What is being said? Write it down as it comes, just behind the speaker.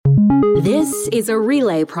This is a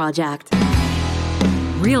relay project.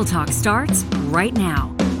 Real Talk starts right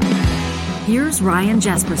now. Here's Ryan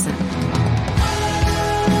Jesperson.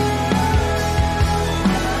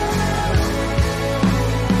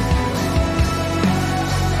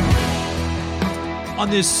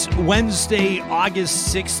 On this Wednesday,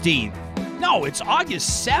 August 16th. No, it's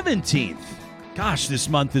August 17th. Gosh, this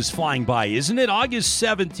month is flying by, isn't it? August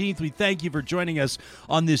 17th. We thank you for joining us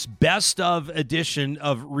on this best of edition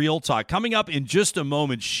of Real Talk. Coming up in just a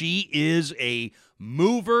moment, she is a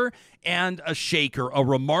mover and a shaker, a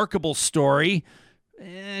remarkable story.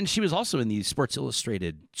 And she was also in the Sports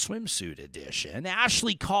Illustrated swimsuit edition.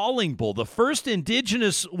 Ashley Callingbull, the first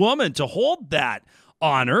Indigenous woman to hold that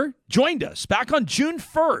honor, joined us back on June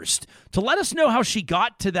 1st to let us know how she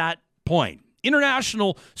got to that point.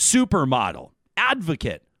 International supermodel,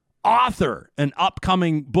 advocate, author, an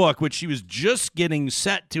upcoming book, which she was just getting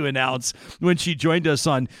set to announce when she joined us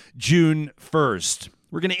on June 1st.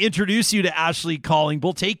 We're going to introduce you to Ashley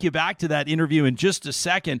Callingbull, take you back to that interview in just a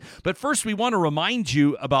second. But first, we want to remind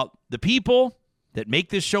you about the people that make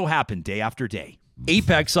this show happen day after day.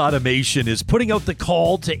 Apex Automation is putting out the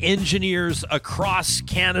call to engineers across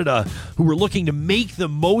Canada who are looking to make the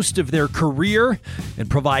most of their career and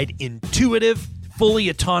provide intuitive, fully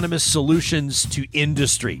autonomous solutions to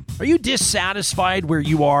industry. Are you dissatisfied where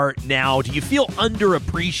you are now? Do you feel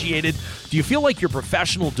underappreciated? Do you feel like your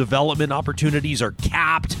professional development opportunities are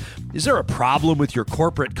capped? Is there a problem with your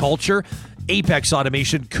corporate culture? Apex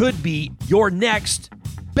Automation could be your next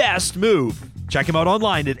best move. Check them out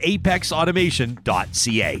online at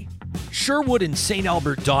apexautomation.ca. Sherwood and St.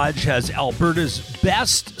 Albert Dodge has Alberta's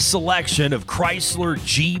best selection of Chrysler,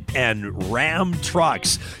 Jeep, and Ram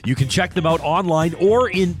trucks. You can check them out online or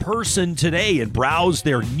in person today and browse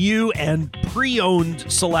their new and pre-owned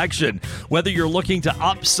selection. Whether you're looking to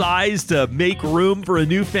upsize to make room for a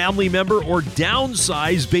new family member or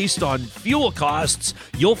downsize based on fuel costs,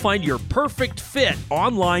 you'll find your perfect fit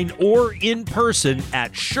online or in person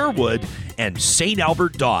at Sherwood and St.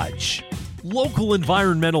 Albert Dodge. Local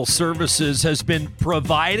Environmental Services has been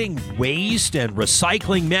providing waste and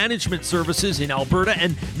recycling management services in Alberta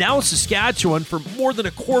and now Saskatchewan for more than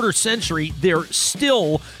a quarter century. They're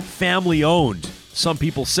still family-owned. Some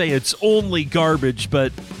people say it's only garbage,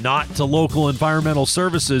 but not to Local Environmental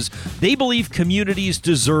Services. They believe communities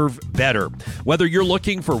deserve better. Whether you're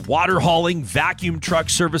looking for water hauling, vacuum truck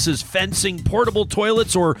services, fencing, portable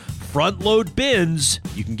toilets, or front-load bins,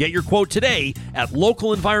 you can get your quote today at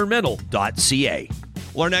localenvironmental.ca.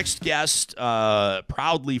 Well, our next guest,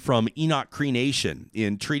 proudly from Enoch Cree Nation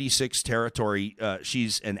in Treaty 6 territory.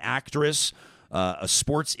 She's an actress, a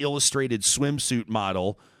Sports Illustrated swimsuit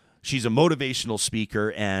model. She's a motivational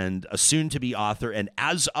speaker and a soon-to-be author. And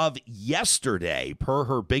as of yesterday, per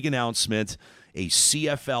her big announcement, a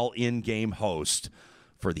CFL in-game host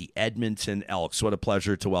for the Edmonton Elks. What a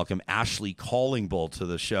pleasure to welcome Ashley Callingbull to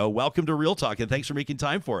the show. Welcome to Real Talk, and thanks for making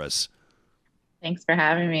time for us. Thanks for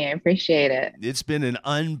having me. I appreciate it. It's been an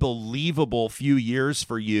unbelievable few years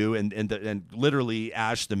for you and literally,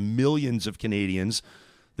 Ash, the millions of Canadians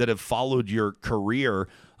that have followed your career.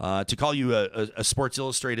 To call you a Sports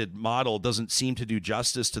Illustrated model doesn't seem to do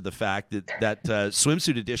justice to the fact that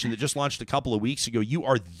swimsuit edition that just launched a couple of weeks ago, you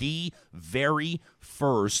are the very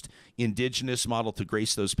first Indigenous model to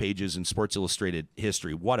grace those pages in Sports Illustrated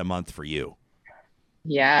history. What a month for you.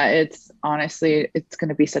 Yeah, it's going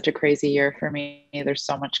to be such a crazy year for me. There's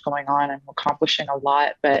so much going on. I'm accomplishing a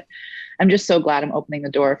lot, but I'm just so glad I'm opening the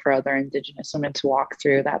door for other Indigenous women to walk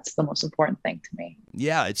through. That's the most important thing to me.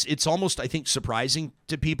 Yeah, it's almost, I think, surprising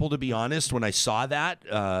to people, to be honest, when I saw that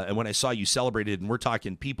and when I saw you celebrated, and we're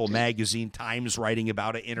talking People Magazine, Times writing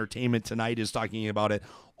about it, Entertainment Tonight is talking about it.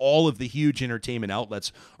 All of the huge entertainment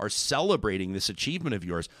outlets are celebrating this achievement of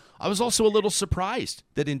yours. I was also a little surprised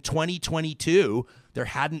that in 2022, there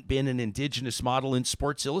hadn't been an Indigenous model in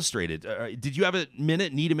Sports Illustrated. Did you have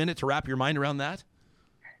need a minute to wrap your mind around that?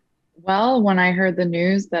 Well, when I heard the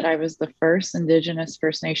news that I was the first Indigenous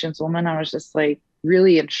First Nations woman, I was just like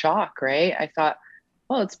really in shock, right? I thought,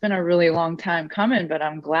 well, it's been a really long time coming, but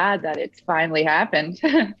I'm glad that it's finally happened.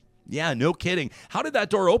 Yeah, no kidding. How did that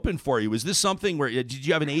door open for you? Was this something where did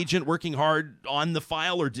you have an agent working hard on the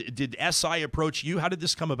file, or did SI approach you? How did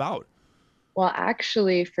this come about? Well,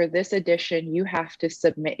 actually, for this edition, you have to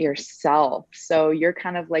submit yourself. So you're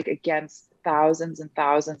kind of like against thousands and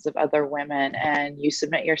thousands of other women, and you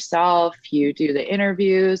submit yourself, you do the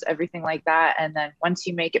interviews, everything like that. And then once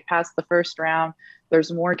you make it past the first round,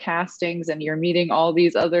 there's more castings and you're meeting all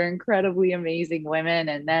these other incredibly amazing women.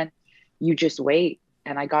 And then you just wait.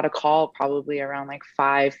 And I got a call probably around like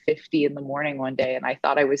 5:50 in the morning one day, and I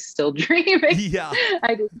thought I was still dreaming. Yeah.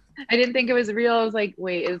 I didn't think it was real. I was like,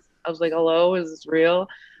 wait, I was like, hello, is this real?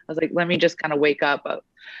 I was like, let me just kind of wake up.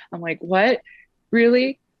 I'm like, what?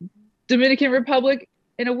 Really? Dominican Republic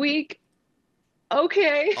in a week?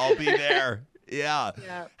 Okay. I'll be there. Yeah.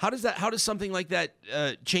 Yeah. How does something like that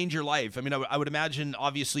change your life? I mean, I would imagine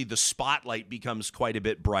obviously the spotlight becomes quite a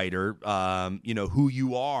bit brighter. Who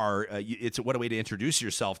you are, it's what a way to introduce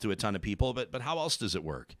yourself to a ton of people, but how else does it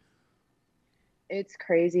work? It's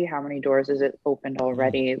crazy how many doors has it opened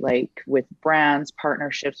already, like with brands,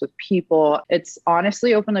 partnerships with people. It's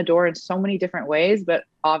honestly opened the door in so many different ways, but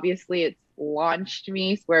obviously it's launched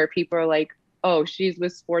me where people are like, oh, she's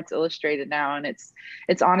with Sports Illustrated now. And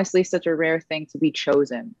it's honestly such a rare thing to be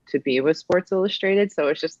chosen to be with Sports Illustrated. So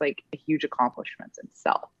it's just like a huge accomplishment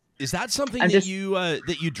itself. Is that something I'm that just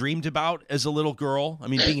you dreamed about as a little girl? I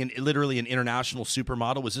mean, being literally an international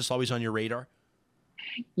supermodel, was this always on your radar?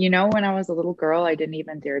 When I was a little girl, I didn't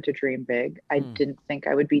even dare to dream big. I didn't think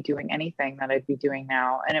I would be doing anything that I'd be doing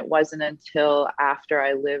now. And it wasn't until after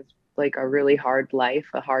I lived like a really hard life,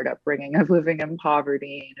 a hard upbringing of living in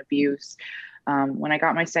poverty and abuse. When I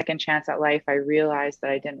got my second chance at life, I realized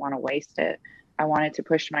that I didn't want to waste it. I wanted to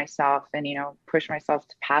push myself and, push myself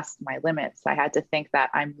to past my limits. I had to think that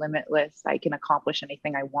I'm limitless. I can accomplish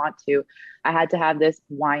anything I want to. I had to have this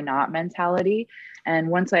why not mentality. And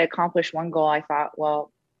once I accomplished one goal, I thought,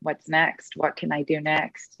 well, what's next? What can I do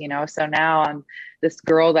next? So now I'm this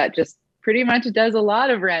girl that just pretty much does a lot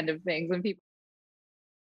of random things. When people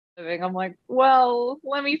living, I'm like, well,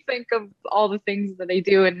 let me think of all the things that I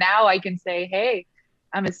do. And now I can say, hey,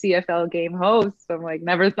 I'm a CFL game host. I'm like,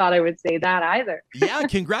 never thought I would say that either. Yeah,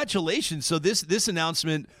 congratulations. So this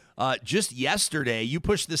announcement just yesterday, you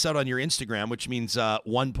pushed this out on your Instagram, which means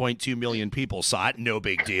 1.2 million people saw it. No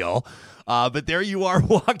big deal. But there you are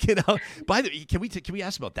walking out. By the way, can we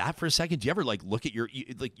ask about that for a second? Do you ever look at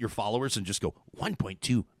your followers and just go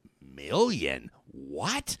 1.2 million?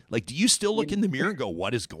 What? Do you still look in the mirror and go,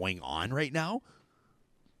 what is going on right now?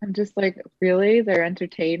 I'm just like, really? They're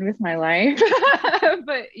entertained with my life.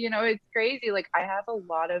 But it's crazy. I have a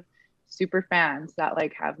lot of super fans that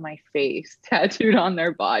have my face tattooed on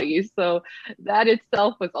their bodies. So that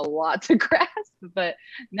itself was a lot to grasp. But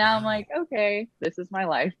now I'm like, okay, this is my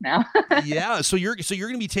life now. Yeah. So you're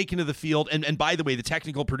going to be taken to the field. And by the way, the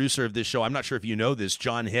technical producer of this show, I'm not sure if you know this,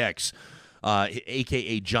 John Hicks,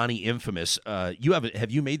 aka Johnny Infamous. Have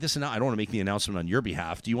you made this announcement? I don't want to make the announcement on your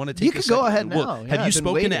behalf. Do you want to take? You can go ahead now. Well, have you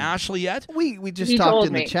spoken to Ashley yet? We just talked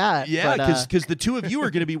in the chat. Yeah, because the two of you are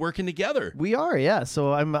going to be working together. We are, yeah.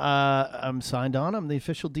 So I'm signed on. I'm the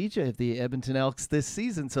official DJ of the Edmonton Elks this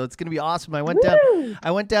season. So it's going to be awesome. I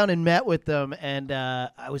went down and met with them, and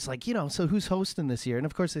I was like, so who's hosting this year? And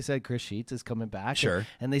of course they said Chris Sheets is coming back. Sure.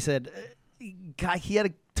 And they said, God, he had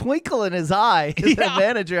a twinkle in his eye, the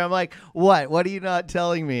manager. I'm like, what are you not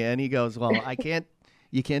telling me? And he goes, well,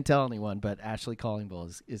 you can't tell anyone, but Ashley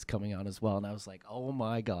Callingbull is coming on as well. And I was like, oh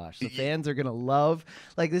my gosh, the fans are gonna love,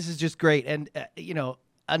 this is just great. And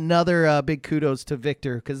another big kudos to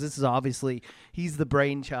Victor, because this is obviously, he's the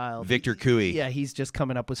brainchild. Victor Cooey. Yeah, he's just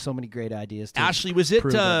coming up with so many great ideas. Ashley, was it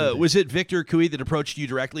Victor Cooey that approached you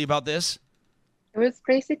directly about this? It was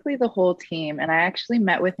basically the whole team. And I actually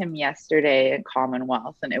met with him yesterday at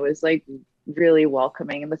Commonwealth, and it was really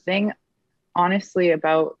welcoming. And the thing, honestly,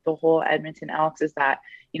 about the whole Edmonton Elks is that,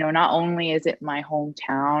 not only is it my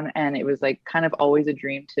hometown, and it was kind of always a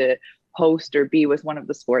dream to host or be with one of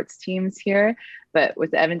the sports teams here, but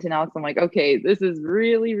with the Edmonton Elks, I'm like, okay, this is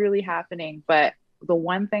really, really happening. But the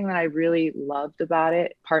one thing that I really loved about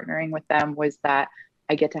it, partnering with them, was that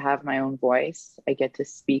I get to have my own voice. I get to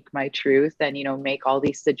speak my truth and, make all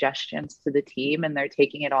these suggestions to the team, and they're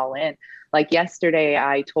taking it all in. Yesterday,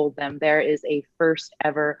 I told them there is a first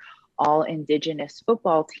ever all Indigenous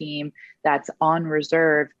football team that's on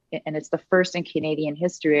reserve, and it's the first in Canadian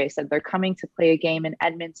history. I said, they're coming to play a game in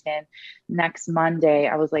Edmonton next Monday.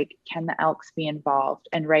 I was like, can the Elks be involved?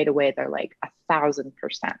 And right away, they're like 1,000%.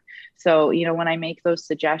 So, when I make those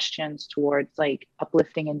suggestions towards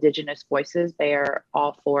uplifting Indigenous voices, they are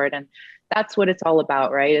all for it. And that's what it's all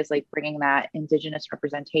about, right? Is bringing that Indigenous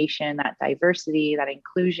representation, that diversity, that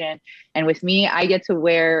inclusion. And with me, I get to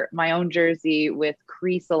wear my own jersey with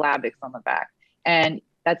Cree syllabics on the back. And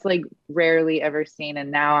that's rarely ever seen. And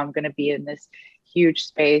now I'm going to be in this huge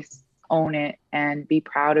space, own it, and be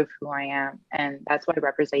proud of who I am. And that's why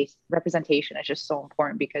representation is just so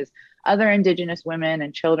important, because other Indigenous women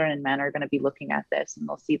and children and men are going to be looking at this, and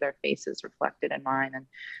they'll see their faces reflected in mine. And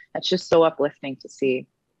that's just so uplifting to see.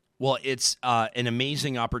 Well, it's an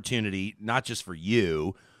amazing opportunity, not just for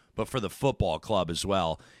you, but for the football club as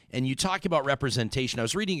well. And you talk about representation. I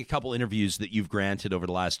was reading a couple interviews that you've granted over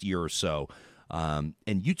the last year or so, and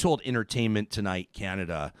you told Entertainment Tonight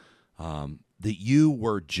Canada that you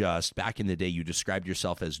were just, back in the day, you described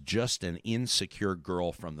yourself as just an insecure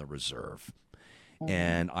girl from the reserve.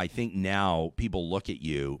 And I think now people look at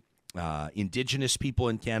you, Indigenous people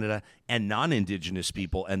in Canada and non-Indigenous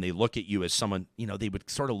people, and they look at you as someone, they would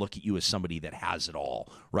sort of look at you as somebody that has it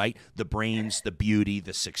all, right? The brains, the beauty,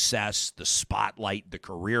 the success, the spotlight, the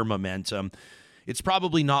career momentum. It's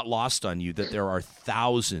probably not lost on you that there are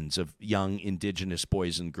thousands of young Indigenous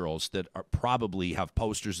boys and girls that probably have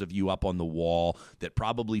posters of you up on the wall, that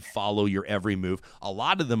probably follow your every move. A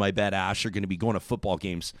lot of them, I bet, Ash, are going to be going to football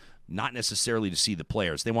games, not necessarily to see the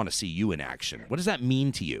players. They want to see you in action. What does that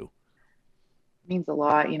mean to you? Means a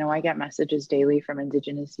lot. I get messages daily from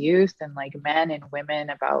Indigenous youth and like men and women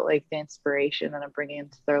about like the inspiration that I'm bringing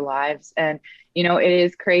into their lives. And, it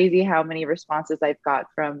is crazy how many responses I've got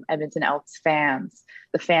from Edmonton Elks fans,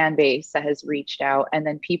 the fan base that has reached out, and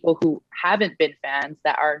then people who haven't been fans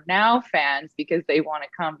that are now fans because they want to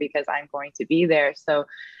come because I'm going to be there. So,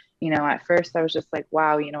 at first I was just like,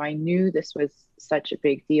 wow, I knew this was such a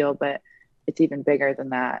big deal, but it's even bigger than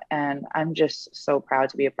that. And I'm just so proud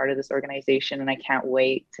to be a part of this organization. And I can't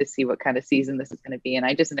wait to see what kind of season this is going to be. And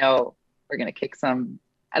I just know we're going to kick some,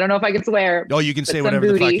 I don't know if I can swear. Oh, you can say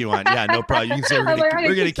whatever the fuck you want. Yeah, no problem. You can say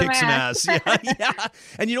we're going to kick some ass. Yeah.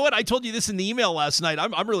 And you know what? I told you this in the email last night.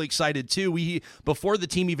 I'm really excited too. Before the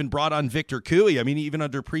team even brought on Victor Cooey, even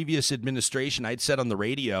under previous administration, I'd said on the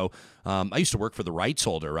radio, I used to work for the rights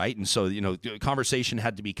holder, right? And so, the conversation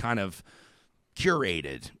had to be kind of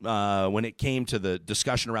curated when it came to the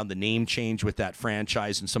discussion around the name change with that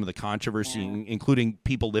franchise and some of the controversy, including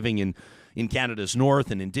people living in Canada's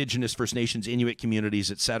north and Indigenous, First Nations, Inuit communities,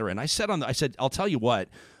 et cetera. And I said, I'll tell you what,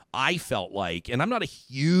 I felt like, and I'm not a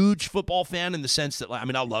huge football fan in the sense that, I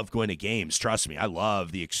love going to games. Trust me, I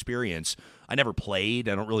love the experience. I never played.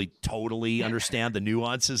 I don't really totally understand the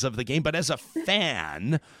nuances of the game. But as a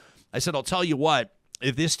fan, I said, I'll tell you what,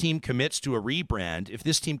 if this team commits to a rebrand, if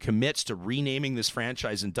this team commits to renaming this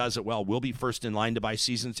franchise and does it well, we'll be first in line to buy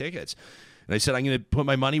season tickets. And I said, I'm going to put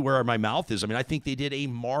my money where my mouth is. I think they did a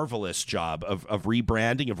marvelous job of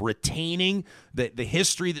rebranding, of retaining the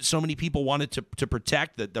history that so many people wanted to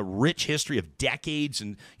protect, the rich history of decades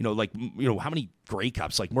and, how many Grey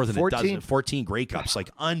Cups, like more than 14. a dozen, 14 Grey Cups, like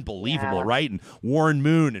unbelievable, right? And Warren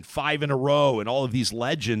Moon and 5 in a row and all of these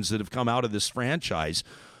legends that have come out of this franchise.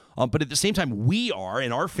 But at the same time, we are,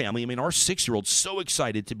 in our family, our 6-year-old's so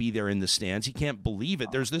excited to be there in the stands. He can't believe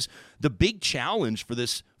it. There's the big challenge for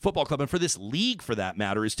this football club and for this league, for that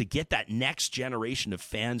matter, is to get that next generation of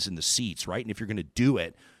fans in the seats, right? And if you're going to do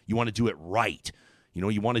it, you want to do it right.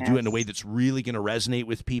 You want to do it in a way that's really going to resonate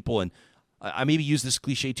with people. And I maybe use this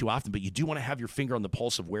cliche too often, but you do want to have your finger on the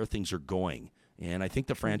pulse of where things are going. And I think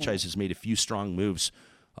the franchise has made a few strong moves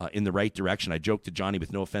in the right direction. I joked to Johnny,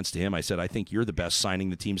 with no offense to him, I said, I think you're the best signing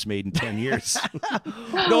the team's made in 10 years.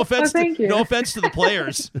 No offense to the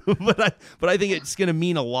players, but I think it's going to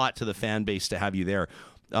mean a lot to the fan base to have you there.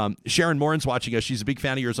 Sharon Morin's watching us. She's a big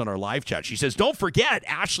fan of yours on our live chat. She says, don't forget,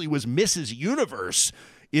 Ashley was Mrs. Universe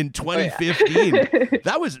in 2015.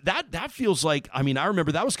 That feels like, I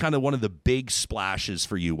remember that was kind of one of the big splashes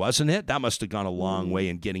for you, wasn't it? That must have gone a long way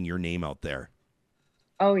in getting your name out there.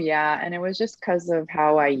 Oh, yeah. And it was just because of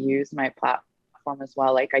how I use my platform as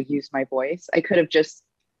well. Like, I used my voice. I could have just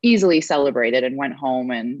easily celebrated and went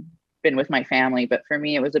home and been with my family. But for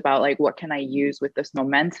me, it was about like, what can I use with this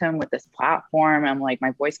momentum, with this platform? I'm like,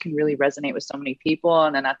 my voice can really resonate with so many people.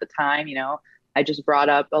 And then at the time, I just brought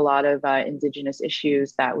up a lot of Indigenous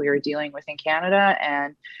issues that we were dealing with in Canada.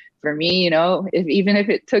 And for me, even if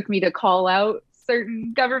it took me to call out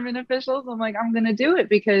certain government officials, I'm like, I'm going to do it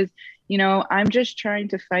because, I'm just trying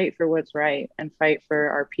to fight for what's right and fight for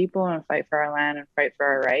our people and fight for our land and fight for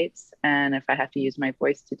our rights. And if I have to use my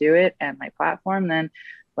voice to do it and my platform, then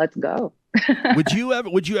let's go. Would you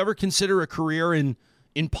ever consider a career in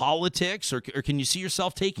politics, or can you see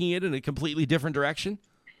yourself taking it in a completely different direction?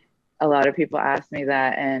 A lot of people ask me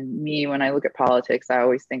that, and me, when I look at politics, I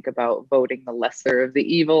always think about voting the lesser of the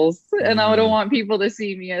evils, and I don't want people to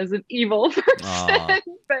see me as an evil person.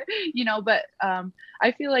 But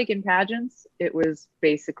I feel like in pageants, it was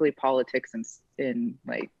basically politics in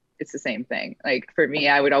like, it's the same thing. Like, for me,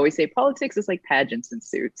 I would always say politics is like pageants and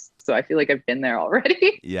suits. So I feel like I've been there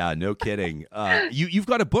already. Yeah, no kidding. You've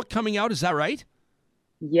got a book coming out, is that right?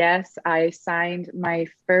 Yes, I signed my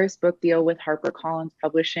first book deal with HarperCollins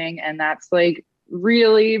Publishing, and that's like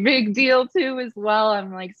really big deal too as well.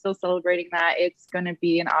 I'm like still celebrating that. It's going to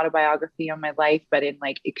be an autobiography on my life, but in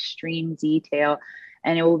like extreme detail.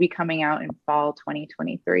 and it will be coming out in fall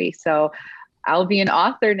 2023. So I'll be an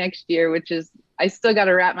author next year, which is, I still got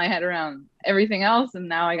to wrap my head around everything else. And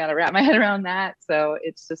now I got to wrap my head around that. So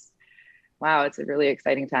it's just, wow, it's a really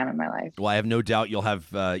exciting time in my life. Well, I have no doubt you'll have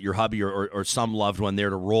your hubby or some loved one there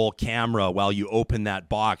to roll camera while you open that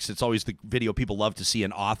box. It's always the video people love to see,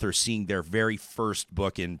 an author seeing their very first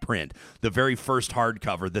book in print, the very first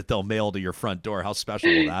hardcover that they'll mail to your front door. How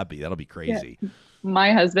special will that be? That'll be crazy. Yeah.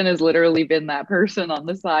 My husband has literally been that person on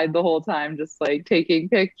the side the whole time, just like taking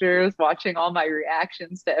pictures, watching all my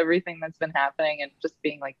reactions to everything that's been happening, and just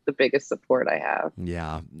being like the biggest support I have.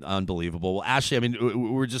 Yeah, unbelievable. Well, Ashley, I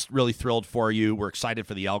mean, we're just really thrilled for you. We're excited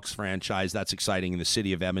for the Elks franchise. That's exciting in the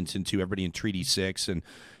city of Edmonton, too. Everybody in Treaty 6, and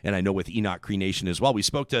I know with Enoch Cree Nation as well. We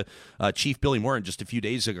spoke to Chief Billy Morin just a few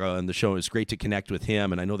days ago on the show. It was great to connect with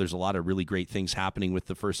him, and I know there's a lot of really great things happening with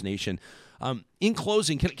the First Nation. In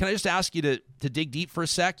closing, can I just ask you to dig deep for a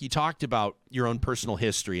sec? You talked about your own personal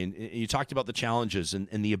history, and you talked about the challenges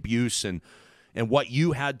and the abuse and what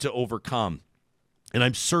you had to overcome. And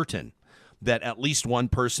I'm certain that at least one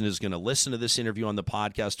person is going to listen to this interview on the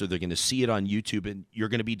podcast, or they're going to see it on YouTube, and you're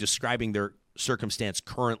going to be describing their circumstance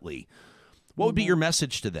currently. What would be your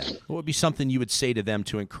message to them? What would be something you would say to them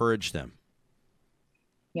to encourage them?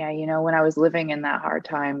 Yeah, you know, when I was living in that hard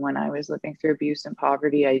time, when I was living through abuse and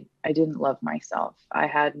poverty, I didn't love myself. I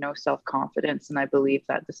had no self-confidence, and I believed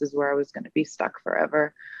that this is where I was going to be stuck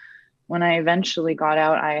forever. When I eventually got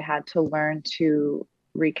out, I had to learn to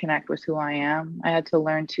reconnect with who I am. I had to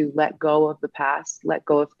learn to let go of the past, let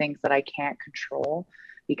go of things that I can't control,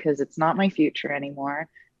 because it's not my future anymore.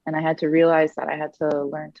 And I had to realize that I had to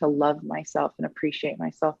learn to love myself and appreciate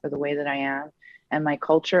myself for the way that I am. And my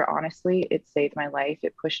culture, honestly, it saved my life.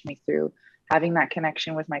 It pushed me through. Having that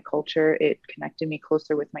connection with my culture, it connected me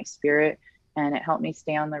closer with my spirit, and it helped me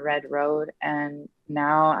stay on the red road. And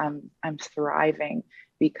now I'm thriving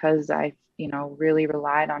because I've, really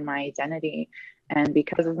relied on my identity. And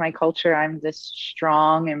because of my culture, I'm this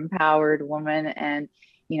strong, empowered woman. And,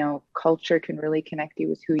 culture can really connect you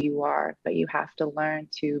with who you are, but you have to learn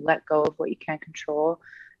to let go of what you can't control,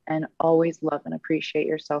 and always love and appreciate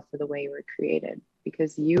yourself for the way you were created,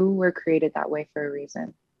 because you were created that way for a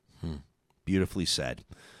reason. Beautifully said.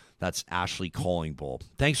 That's Ashley Callingbull.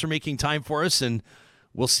 Thanks for making time for us, and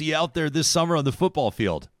we'll see you out there this summer on the football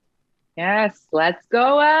field. Yes, let's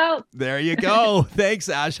go out. There you go. Thanks,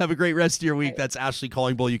 Ash. Have a great rest of your week. That's Ashley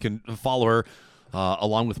Callingbull. You can follow her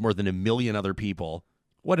along with more than 1 million other people.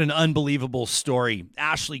 What an unbelievable story.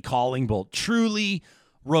 Ashley Callingbull, truly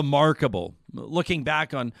remarkable. Looking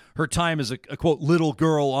back on her time as a quote, little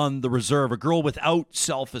girl on the reserve, a girl without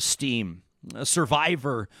self-esteem, a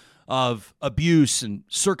survivor of abuse and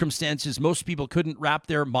circumstances most people couldn't wrap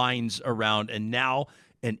their minds around, and now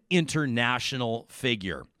an international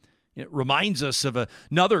figure. It reminds us of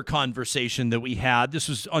another conversation that we had. This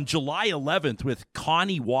was on July 11th with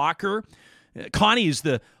Connie Walker. Connie is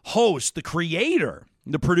the host, the creator,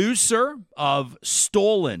 the producer of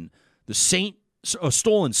Stolen,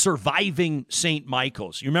 Stolen, Surviving St.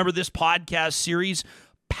 Michael's. You remember this podcast series?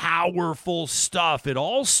 Powerful stuff. It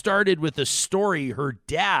all started with a story her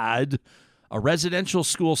dad, a residential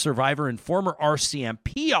school survivor and former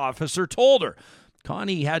RCMP officer, told her.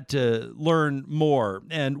 Connie had to learn more,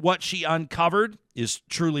 and what she uncovered is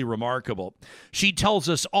truly remarkable. She tells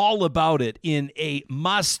us all about it in a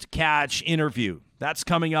must-catch interview. That's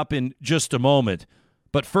coming up in just a moment.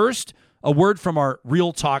 But first, a word from our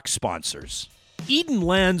Real Talk sponsors. Eden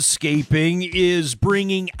Landscaping is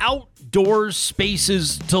bringing outdoor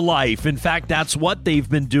spaces to life. In fact, that's what they've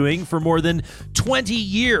been doing for more than 20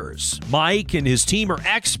 years. Mike and his team are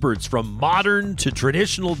experts from modern to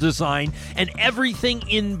traditional design and everything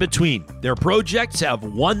in between. Their projects have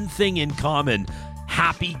one thing in common: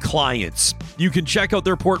 happy clients. You can check out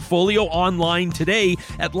their portfolio online today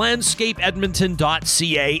at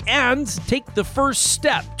landscapeedmonton.ca and take the first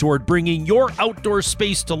step toward bringing your outdoor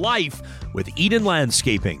space to life with Eden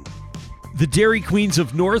Landscaping. The Dairy Queens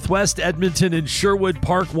of Northwest Edmonton and Sherwood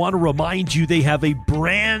Park want to remind you they have a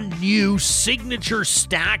brand new signature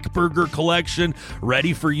stack burger collection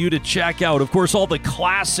ready for you to check out. Of course, all the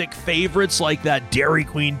classic favorites like that Dairy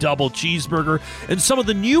Queen double cheeseburger, and some of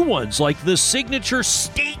the new ones like the signature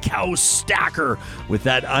steakhouse stacker with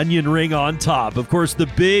that onion ring on top. Of course, the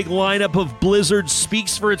big lineup of Blizzard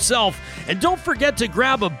speaks for itself. And don't forget to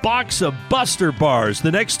grab a box of Buster Bars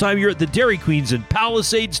the next time you're at the Dairy Queens in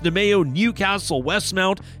Palisades, Nemeo, Newcastle,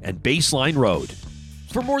 Westmount, and Baseline Road.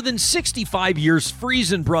 For more than 65 years,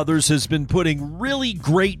 Friesen Brothers has been putting really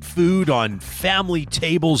great food on family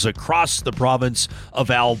tables across the province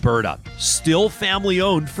of Alberta. Still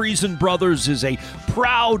family-owned, Friesen Brothers is a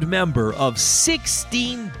proud member of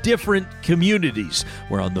 16 different communities,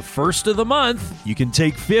 where on the first of the month, you can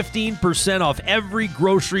take 15% off every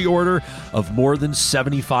grocery order of more than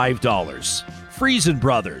 $75. Friesen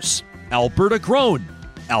Brothers, Alberta grown,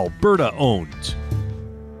 Alberta owned.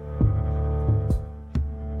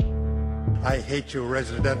 I hate you,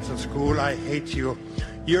 residential school. I hate you.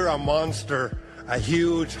 You're a monster, a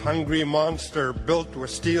huge, hungry monster built with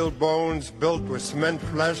steel bones, built with cement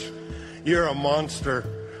flesh. You're a monster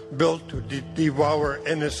built to devour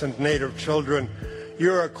innocent native children.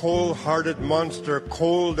 You're a cold-hearted monster,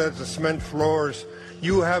 cold as the cement floors.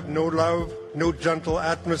 You have no love, no gentle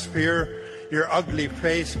atmosphere. Your ugly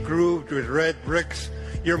face grooved with red bricks.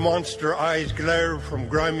 Your monster eyes glare from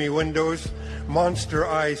grimy windows. Monster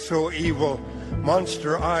eyes so evil.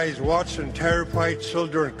 Monster eyes watching terrified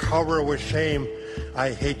children cower with shame.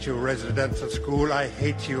 I hate you, residential school. I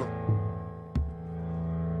hate you.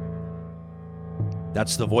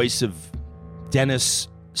 That's the voice of Dennis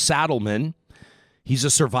Saddleman. He's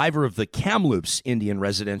a survivor of the Kamloops Indian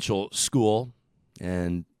Residential School,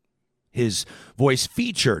 and his voice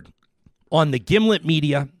featured on the Gimlet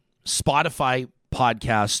Media Spotify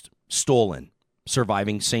podcast Stolen,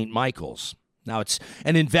 Surviving St. Michael's. Now, it's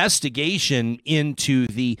an investigation into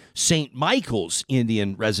the St. Michael's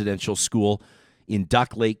Indian Residential School in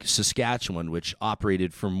Duck Lake, Saskatchewan, which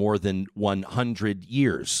operated for more than 100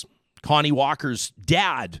 years. Connie Walker's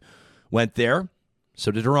dad went there.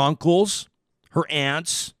 So did her uncles, her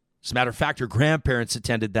aunts. As a matter of fact, her grandparents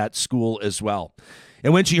attended that school as well.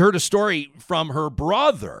 And when she heard a story from her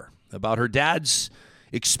brother about her dad's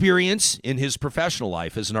experience in his professional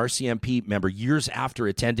life as an RCMP member years after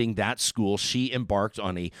attending that school, she embarked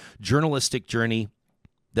on a journalistic journey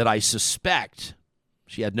that I suspect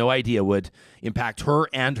she had no idea would impact her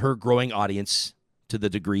and her growing audience to the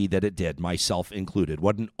degree that it did, myself included.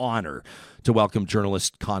 What an honor to welcome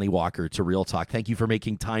journalist Connie Walker to Real Talk. Thank you for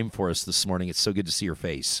making time for us this morning. It's so good to see your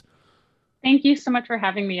face. Thank you so much for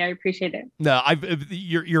having me. I appreciate it. No,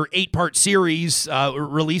 your 8-part series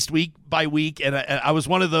released week by week, and I was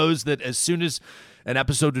one of those that as soon as an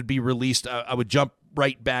episode would be released, I would jump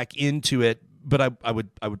right back into it. But I would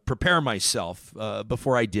prepare myself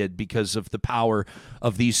before I did, because of the power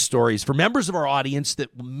of these stories for members of our audience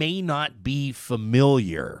that may not be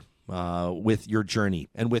familiar with your journey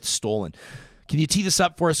and with Stolen. Can you tee this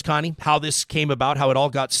up for us, Connie? How this came about, how it all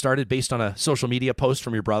got started based on a social media post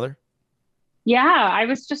from your brother? Yeah, I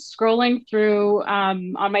was just scrolling through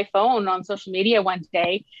on my phone on social media one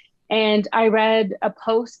day, and I read a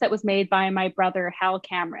post that was made by my brother, Hal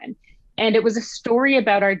Cameron. And it was a story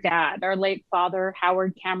about our dad, our late father,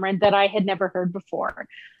 Howard Cameron, that I had never heard before.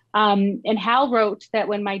 And Hal wrote that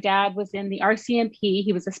when my dad was in the RCMP,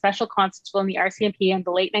 he was a special constable in the RCMP in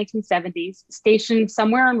the late 1970s, stationed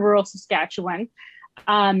somewhere in rural Saskatchewan.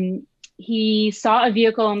 He saw a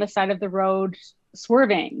vehicle on the side of the road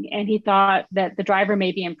swerving, and he thought that the driver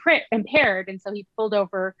may be impaired. And so he pulled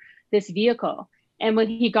over this vehicle. And when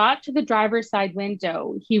he got to the driver's side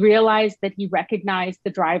window, he realized that he recognized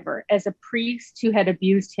the driver as a priest who had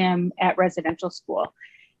abused him at residential school.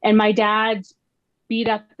 And my dad beat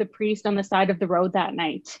up the priest on the side of the road that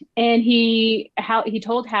night. And he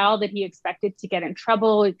told Hal that he expected to get in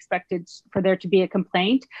trouble, expected for there to be a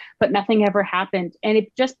complaint, but nothing ever happened. And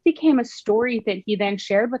it just became a story that he then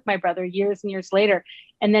shared with my brother years and years later.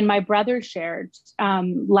 And then my brother shared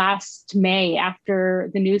last May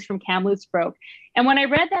after the news from Kamloops broke. And when I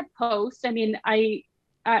read that post, I mean, I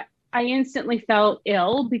instantly felt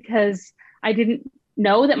ill, because I didn't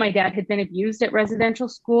know that my dad had been abused at residential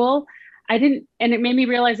school. And it made me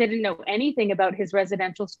realize I didn't know anything about his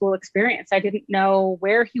residential school experience. I didn't know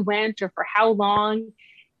where he went or for how long.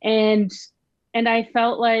 And I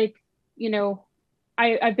felt like,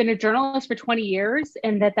 I've been a journalist for 20 years,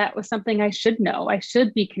 and that was something I should know. I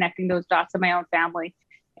should be connecting those dots in my own family.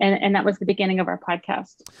 And that was the beginning of our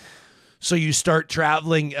podcast. So you start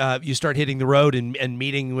traveling, you start hitting the road and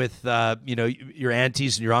meeting with, your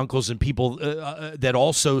aunties and your uncles and people that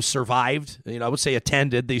also survived, I would say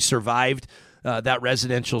attended, they survived that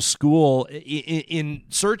residential school in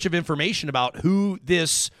search of information about who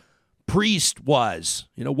this priest was.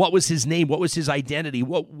 What was his name? What was his identity?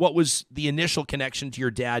 What was the initial connection to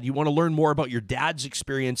your dad? You want to learn more about your dad's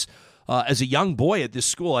experience as a young boy at this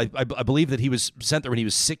school. I believe that he was sent there when he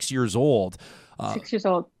was 6 years old. 6 years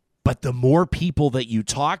old. But the more people that you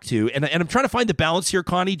talk to, and I'm trying to find the balance here,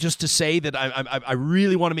 Connie, just to say that I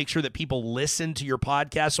really want to make sure that people listen to your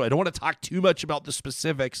podcast. So I don't want to talk too much about the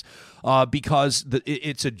specifics because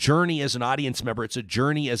it's a journey as an audience member. It's a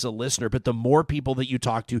journey as a listener. But the more people that you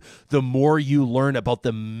talk to, the more you learn about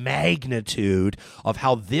the magnitude of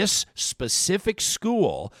how this specific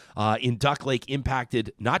school in Duck Lake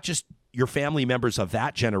impacted not just your family members of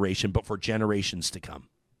that generation, but for generations to come.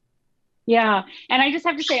 Yeah. And I just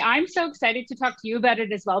have to say, I'm so excited to talk to you about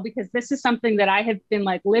it as well, because this is something that I have been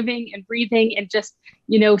like living and breathing and just,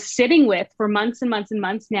 sitting with for months and months and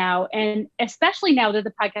months now. And especially now that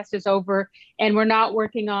the podcast is over and we're not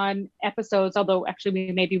working on episodes, although actually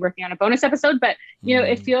we may be working on a bonus episode, but,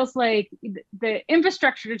 it feels like the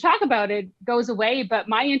infrastructure to talk about it goes away, but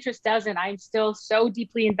my interest doesn't. I'm still so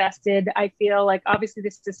deeply invested. I feel like obviously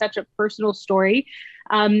this is such a personal story.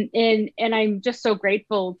 And I'm just so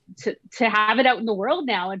grateful to have it out in the world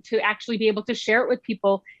now and to actually be able to share it with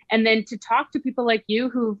people, and then to talk to people like you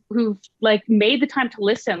who've like made the time to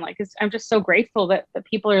listen. Like, I'm just so grateful that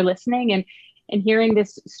people are listening and hearing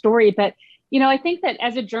this story. But, I think that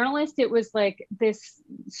as a journalist, it was like this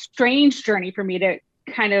strange journey for me to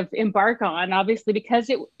kind of embark on, obviously, because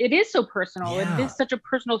it is so personal. Yeah. It is such a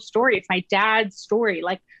personal story. It's my dad's story.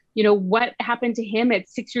 Like, what happened to him at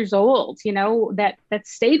 6 years old, that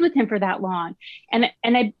stayed with him for that long.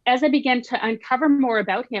 And as I began to uncover more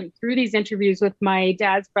about him through these interviews with my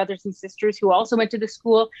dad's brothers and sisters who also went to the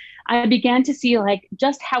school, I began to see like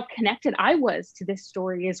just how connected I was to this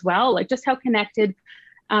story as well. Like just how connected,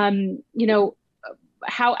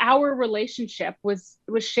 how our relationship was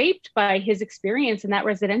shaped by his experience in that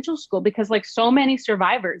residential school, because like so many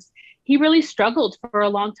survivors, he really struggled for a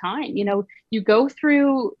long time. You go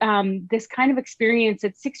through this kind of experience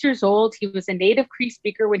at 6 years old. He was a native Cree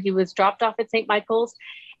speaker when he was dropped off at St. Michael's.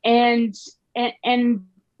 And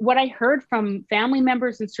what I heard from family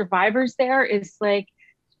members and survivors there is like,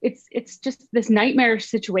 it's just this nightmare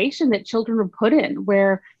situation that children were put in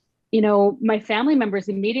where, my family members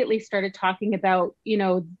immediately started talking about,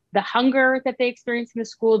 the hunger that they experienced in the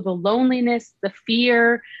school, the loneliness, the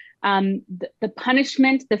fear, the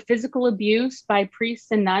punishment, the physical abuse by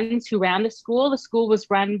priests and nuns who ran the school. The school was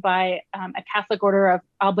run by a Catholic order of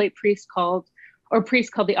oblate priests called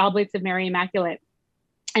the Oblates of Mary Immaculate,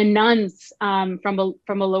 and nuns from a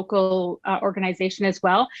local organization as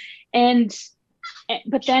well.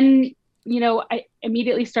 But then, I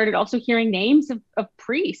immediately started also hearing names of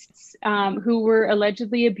priests who were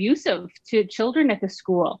allegedly abusive to children at the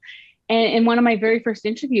school. And in one of my very first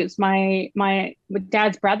interviews, my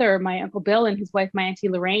dad's brother, my Uncle Bill, and his wife, my Auntie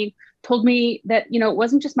Lorraine, told me that, it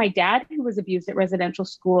wasn't just my dad who was abused at residential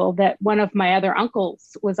school, that one of my other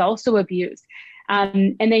uncles was also abused.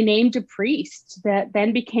 And they named a priest that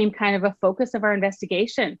then became kind of a focus of our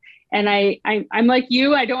investigation. And I'm like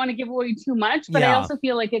you, I don't want to give away too much, but I also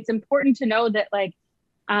feel like it's important to know that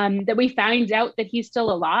that we find out that he's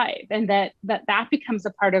still alive, and that becomes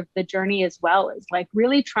a part of the journey as well, is like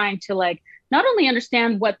really trying to like not only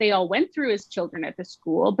understand what they all went through as children at the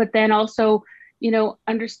school, but then also,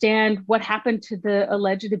 understand what happened to the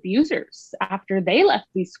alleged abusers after they left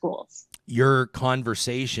these schools. Your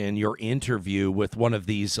conversation, your interview with one of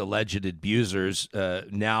these alleged abusers,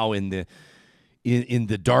 now in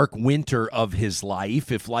the dark winter of his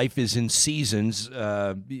life, if life is in seasons,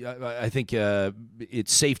 I think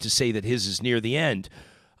it's safe to say that his is near the end.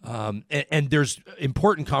 And there's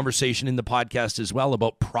important conversation in the podcast as well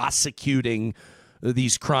about prosecuting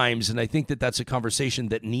these crimes, and I think that's a conversation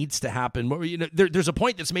that needs to happen. There's a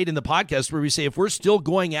point that's made in the podcast where we say if we're still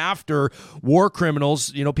going after war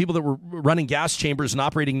criminals, people that were running gas chambers and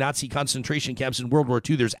operating Nazi concentration camps in World War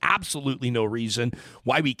II, there's absolutely no reason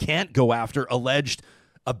why we can't go after alleged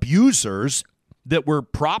abusers that were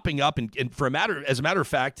propping up and as a matter of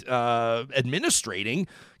fact, administrating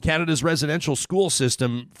Canada's residential school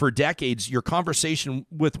system for decades. Your conversation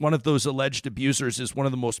with one of those alleged abusers is one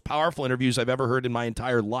of the most powerful interviews I've ever heard in my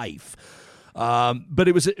entire life. But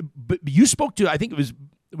you spoke to, I think was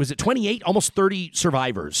it 28, almost 30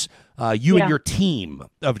 survivors, and your team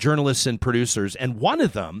of journalists and producers. And one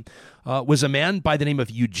of them was a man by the name of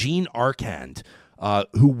Eugene Arcand,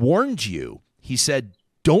 who warned you. He said,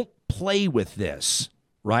 don't play with this,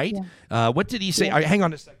 right? Yeah. What did he say? Hang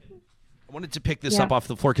on a second. I wanted to pick this up off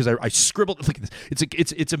the floor because I scribbled. Look at this.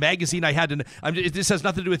 It's a magazine I had, and this has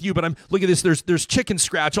nothing to do with you. But I'm look at this. There's chicken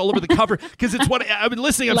scratch all over the cover because it's what I've been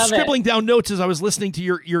listening. I'm scribbling down notes as I was listening to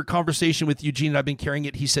your conversation with Eugene, and I've been carrying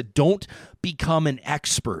it. He said, "Don't become an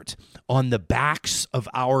expert on the backs of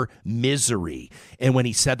our misery." And when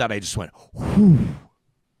he said that, I just went, "Whew."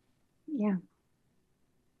 Yeah.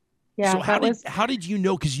 Yeah. So how did you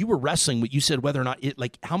know? Because you were wrestling, what you said, whether or not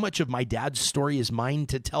how much of my dad's story is mine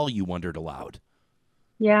to tell, you wondered aloud.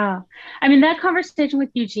 Yeah. I mean, that conversation with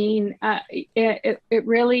Eugene, it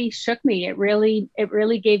really shook me. It really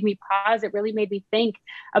gave me pause. It really made me think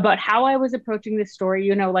about how I was approaching this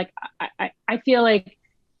story. I feel like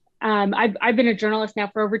I've been a journalist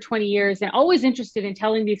now for over 20 years and always interested in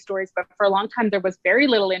telling these stories. But for a long time, there was very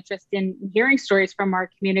little interest in hearing stories from our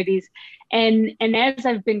communities. And as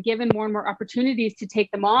I've been given more and more opportunities to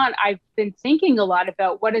take them on, I've been thinking a lot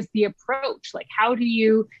about what is the approach? Like, how do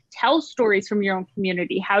you tell stories from your own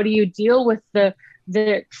community? How do you deal with the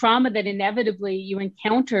trauma that inevitably you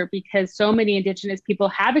encounter, because so many Indigenous people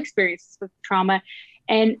have experiences with trauma?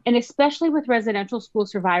 And especially with residential school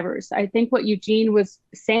survivors, I think what Eugene was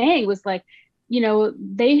saying was like,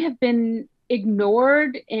 they have been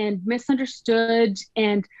ignored and misunderstood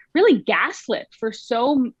and really gaslit for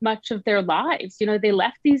so much of their lives. They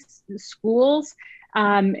left these schools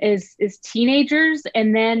as teenagers,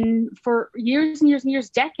 and then for years and years and years,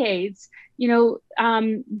 decades,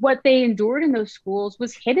 what they endured in those schools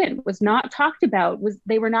was hidden, was not talked about,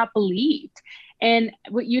 they were not believed. And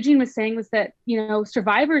what Eugene was saying was that,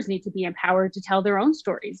 survivors need to be empowered to tell their own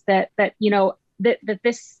stories, that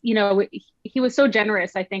this, he was so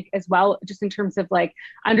generous, I think, as well, just in terms of like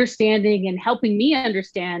understanding and helping me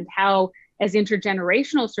understand how, as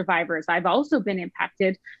intergenerational survivors, I've also been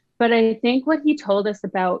impacted. But I think what he told us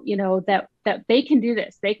about, that they can do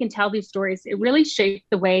this, they can tell these stories, it really shaped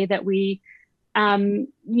the way that we, the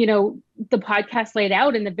podcast laid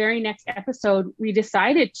out. In the very next episode, we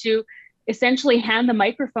decided to essentially hand the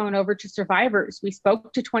microphone over to survivors. We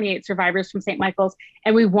spoke to 28 survivors from St. Michael's,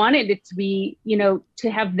 and we wanted it to be,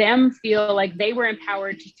 to have them feel like they were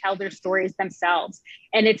empowered to tell their stories themselves.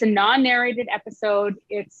 And it's a non-narrated episode.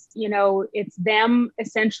 It's them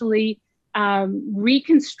essentially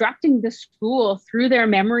reconstructing the school through their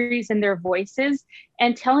memories and their voices,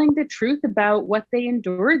 and telling the truth about what they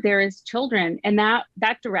endured there as children. And that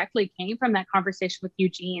directly came from that conversation with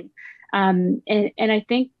Eugene. And I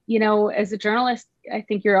think, as a journalist, I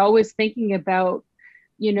think you're always thinking about,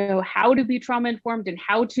 how to be trauma informed and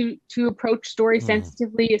how to approach stories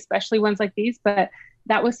sensitively, especially ones like these. But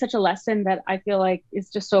that was such a lesson that I feel like is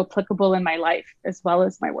just so applicable in my life as well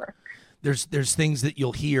as my work. There's things that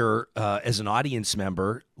you'll hear as an audience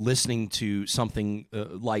member listening to something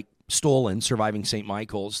like Stolen, Surviving St.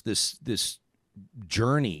 Michael's, this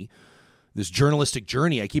journey, this journalistic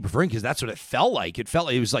journey. I keep referring because that's what it felt like. It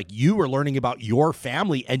was like you were learning about your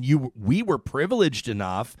family, and we were privileged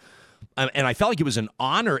enough. And I felt like it was an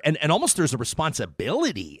honor, and almost there's a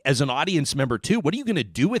responsibility as an audience member too. What are you going to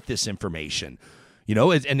do with this information?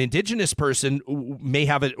 As an Indigenous person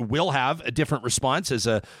will have a different response as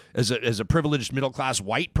a privileged middle-class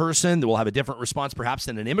white person that will have a different response perhaps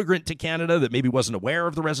than an immigrant to Canada that maybe wasn't aware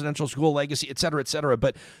of the residential school legacy, et cetera, et cetera.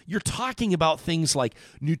 But you're talking about things like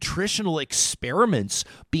nutritional experiments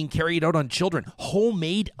being carried out on children,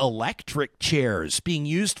 homemade electric chairs being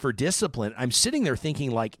used for discipline. I'm sitting there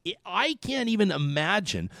thinking, like, I can't even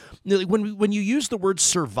imagine. When you use the word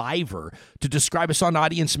survivor to describe us, on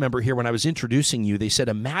audience member here when I was introducing you, they said,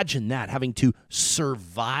 imagine that, having to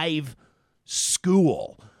survive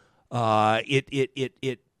school.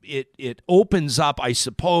 It opens up, I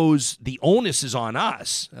suppose, the onus is on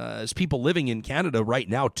us as people living in Canada right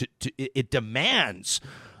now. It demands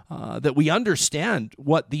that we understand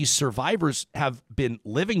what these survivors have been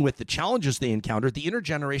living with, the challenges they encountered, the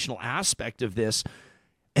intergenerational aspect of this,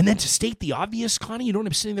 and then to state the obvious, Connie. You know what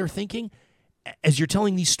I'm sitting there thinking as you're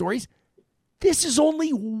telling these stories? This is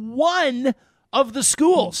only one of the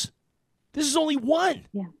schools. This is only one.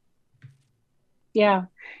 Yeah.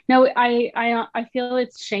 No, I feel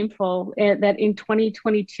it's shameful that in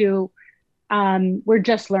 2022, we're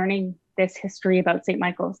just learning this history about St.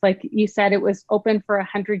 Michael's. Like you said, it was open for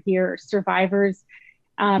 100 years. Survivors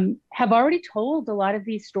have already told a lot of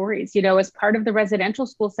these stories, as part of the residential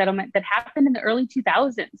school settlement that happened in the early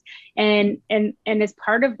 2000s. And as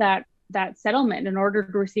part of that settlement, in order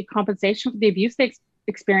to receive compensation for the abuse they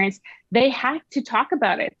experience, they had to talk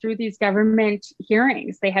about it through these government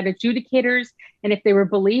hearings. They had adjudicators, and if they were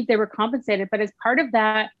believed, they were compensated. But as part of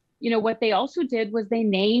that, what they also did was they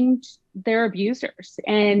named their abusers,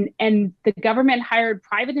 and the government hired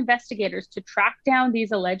private investigators to track down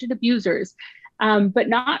these alleged abusers, but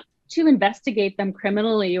not to investigate them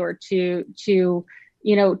criminally or to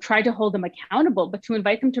try to hold them accountable, but to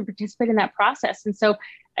invite them to participate in that process. And so,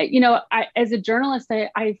 as a journalist,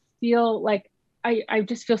 I feel like I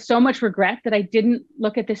just feel so much regret that I didn't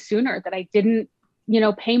look at this sooner, that I didn't,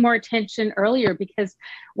 pay more attention earlier, because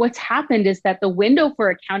what's happened is that the window for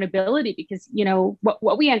accountability, because,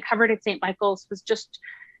 what we uncovered at St. Michael's was just,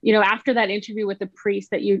 after that interview with the priest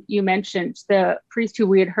that you mentioned, the priest who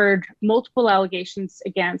we had heard multiple allegations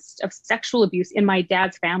against of sexual abuse in my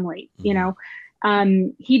dad's family,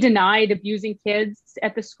 he denied abusing kids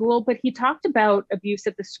at the school, but he talked about abuse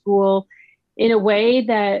at the school in a way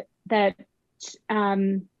that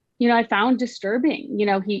I found disturbing.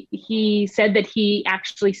 He said that he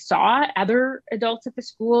actually saw other adults at the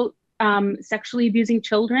school sexually abusing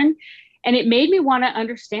children. And it made me want to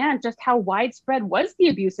understand just how widespread was the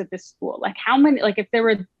abuse at this school. Like how many, like if there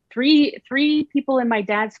were three people in my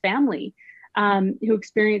dad's family who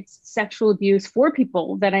experienced sexual abuse, 4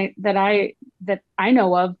 people that I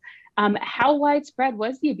know of, how widespread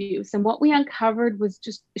was the abuse? And what we uncovered was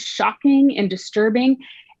just shocking and disturbing,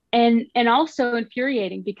 and also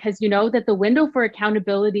infuriating, because that the window for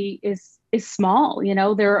accountability is small.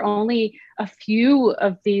 There are only a few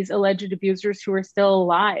of these alleged abusers who are still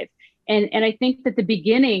alive. And I think that the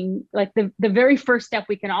beginning, like the very first step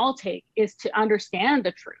we can all take, is to understand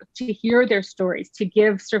the truth, to hear their stories, to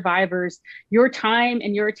give survivors your time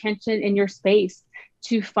and your attention and your space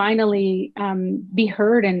to finally be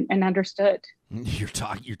heard and understood. You're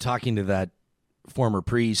talking to that former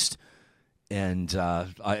priest, and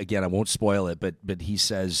again, I won't spoil it, but he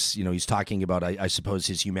says, he's talking about, I suppose,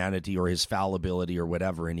 his humanity or his fallibility or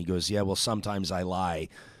whatever, and he goes, yeah, well, sometimes I lie.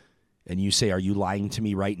 And you say, are you lying to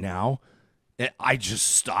me right now? And I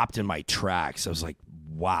just stopped in my tracks. I was like,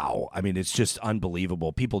 wow. I mean, it's just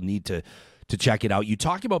unbelievable. People need to check it out. You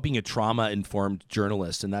talk about being a trauma-informed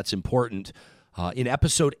journalist, and that's important. In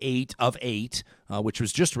episode 8 of 8, which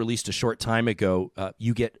was just released a short time ago,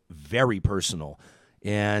 you get very personal.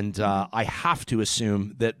 And I have to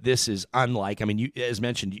assume that this is unlike, you, as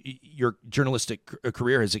mentioned, your journalistic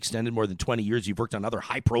career has extended more than 20 years. You've worked on other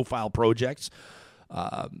high-profile projects.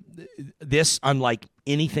 This, unlike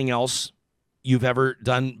anything else you've ever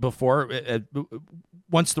done before,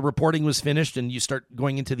 once the reporting was finished and you start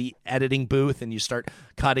going into the editing booth and you start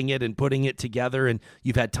cutting it and putting it together, and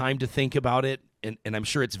you've had time to think about it, and I'm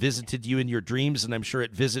sure it's visited you in your dreams, and I'm sure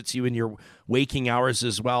it visits you in your waking hours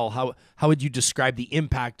as well. How would you describe the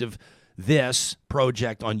impact of this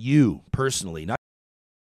project on you personally, not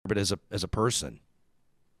but as a person?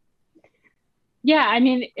 Yeah,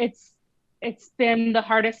 it's been the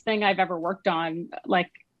hardest thing I've ever worked on, like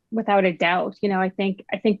without a doubt. I think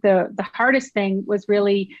the hardest thing was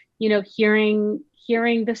really,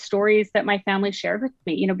 hearing the stories that my family shared with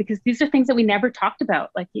me, because these are things that we never talked about.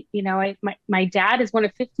 Like, my dad is one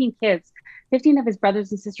of 15 kids, 15 of his brothers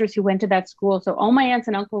and sisters who went to that school. So all my aunts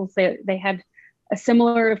and uncles, they had a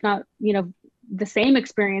similar, if not, the same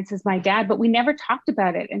experience as my dad, but we never talked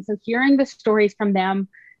about it. And so hearing the stories from them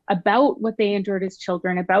about what they endured as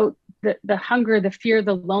children, about the hunger, the fear,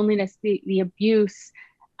 the loneliness, the abuse,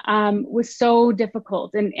 was so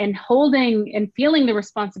difficult. And holding and feeling the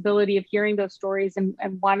responsibility of hearing those stories and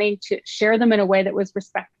wanting to share them in a way that was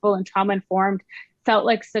respectful and trauma-informed felt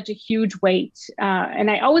like such a huge weight. And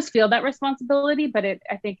I always feel that responsibility, but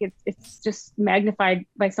I think it's just magnified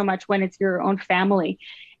by so much when it's your own family.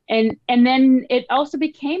 And then it also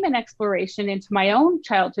became an exploration into my own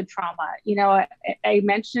childhood trauma. I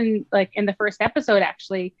mentioned, like in the first episode,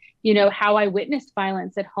 actually, how I witnessed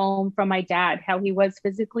violence at home from my dad, how he was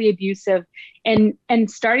physically abusive, and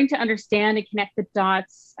starting to understand and connect the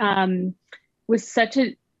dots was such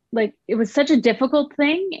a difficult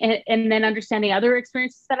thing. And then understanding other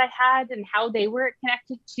experiences that I had and how they were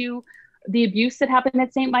connected to the abuse that happened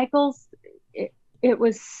at St. Michael's. It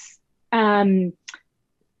was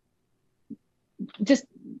just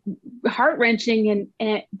heart-wrenching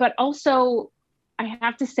but also, I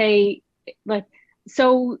have to say, like,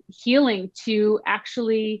 so healing to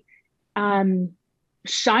actually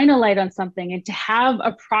shine a light on something and to have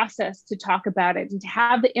a process to talk about it and to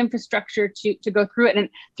have the infrastructure to go through it. And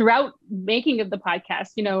throughout making of the podcast,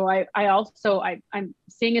 I'm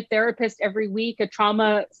seeing a therapist every week, a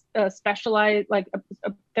trauma specialized, like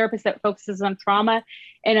a therapist that focuses on trauma.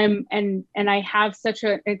 And I have such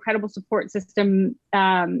an incredible support system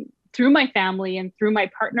through my family and through my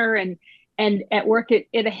partner, and at work,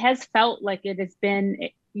 it has felt like it has been,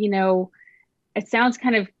 it sounds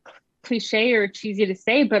kind of cliche or cheesy to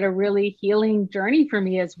say, but a really healing journey for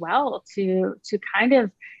me as well, to kind of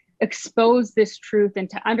expose this truth and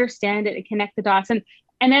to understand it and connect the dots. And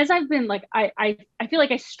as I've been, like, I feel like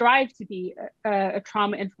I strive to be a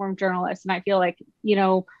trauma-informed journalist. And I feel like,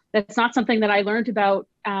 that's not something that I learned about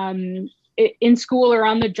in school or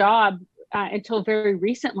on the job. until very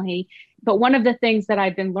recently. But one of the things that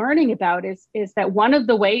I've been learning about is that one of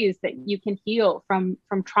the ways that you can heal from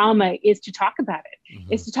trauma is to talk about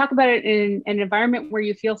it, is to talk about it in an environment where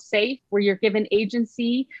you feel safe, where you're given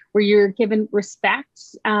agency, where you're given respect.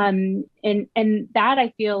 And that,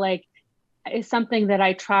 I feel like, is something that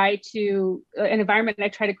an environment that I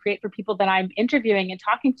try to create for people that I'm interviewing and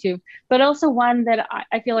talking to, but also one that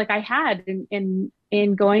I feel like I had in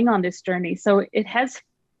going on this journey. So it has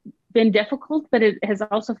been difficult, but it has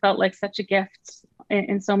also felt like such a gift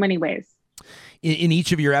in so many ways. In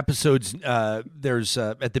each of your episodes, there's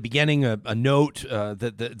at the beginning a note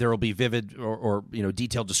that there will be vivid or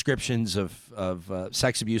detailed descriptions of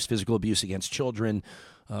sex abuse, physical abuse against children.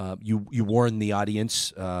 You warn the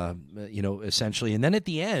audience, essentially, and then at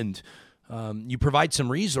the end, you provide some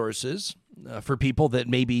resources for people that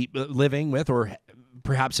may be living with or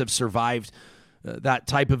perhaps have survived that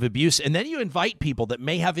type of abuse. And then you invite people that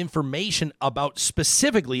may have information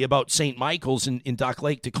specifically about St. Michael's in Duck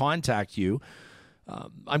Lake to contact you.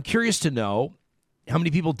 I'm curious to know how many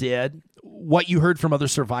people did, what you heard from other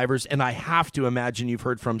survivors, and I have to imagine you've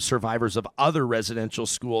heard from survivors of other residential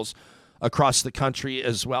schools across the country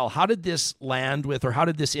as well. How did this land with, or how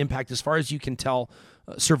did this impact, as far as you can tell,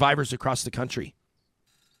 survivors across the country?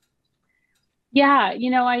 Yeah,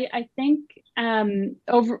 I think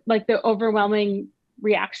the overwhelming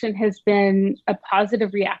reaction has been a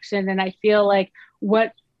positive reaction. And I feel like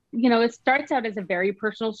it starts out as a very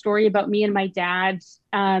personal story about me and my dad.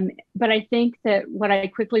 But I think that what I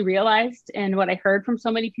quickly realized and what I heard from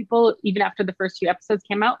so many people, even after the first few episodes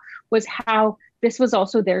came out, was how this was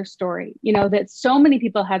also their story, that so many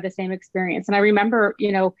people had the same experience. And I remember,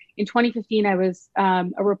 in 2015, I was a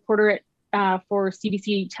reporter for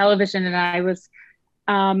CBC television, and I was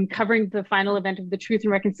covering the final event of the Truth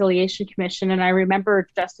and Reconciliation Commission. And I remember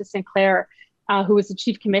Justice Sinclair, who was the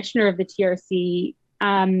chief commissioner of the TRC,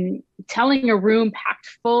 telling a room packed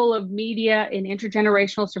full of media and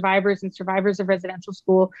intergenerational survivors and survivors of residential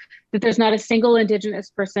school that there's not a single Indigenous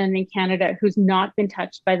person in Canada who's not been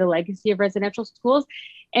touched by the legacy of residential schools.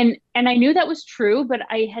 And I knew that was true, but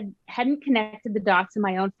I hadn't connected the dots in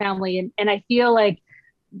my own family. And I feel like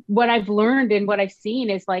what I've learned and what I've seen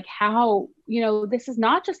is like how, this is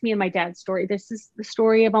not just me and my dad's story. This is the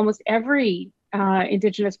story of almost every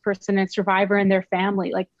Indigenous person and survivor and their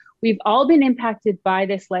family. Like, we've all been impacted by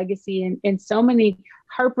this legacy in so many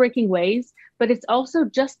heartbreaking ways, but it's also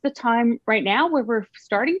just the time right now where we're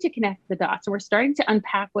starting to connect the dots and we're starting to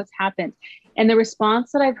unpack what's happened. And the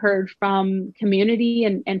response that I've heard from community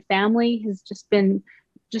and family has just been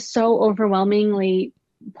just so overwhelmingly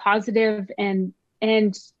positive and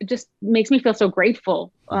just makes me feel so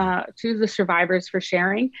grateful to the survivors for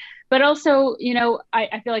sharing. But also,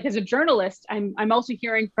 I feel like as a journalist, I'm also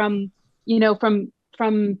hearing from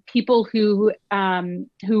people who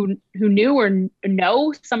knew or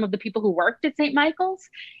know some of the people who worked at St. Michael's.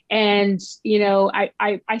 And,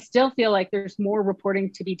 I still feel like there's more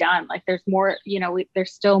reporting to be done. Like there's more,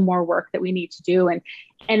 there's still more work that we need to do. And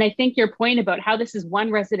I think your point about how this is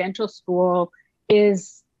one residential school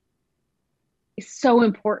is so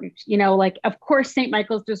important. Of course, St.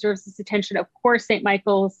 Michael's deserves this attention. Of course, St.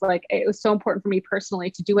 Michael's, it was so important for me personally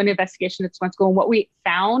to do an investigation at one school. And what we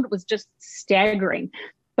found was just staggering,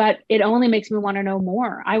 but it only makes me want to know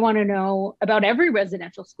more. I want to know about every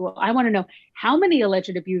residential school. I want to know how many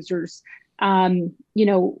alleged abusers,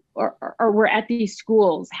 were at these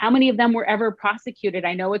schools. How many of them were ever prosecuted?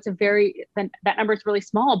 I know that number is really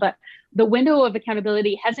small, but the window of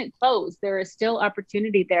accountability hasn't closed. There is still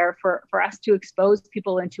opportunity there for us to expose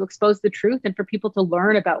people and to expose the truth and for people to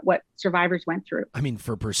learn about what survivors went through. I mean,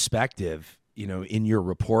 for perspective, in your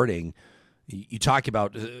reporting, you talk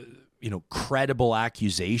about, credible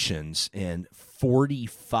accusations and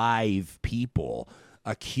 45 people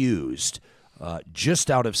accused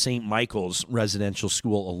just out of St. Michael's residential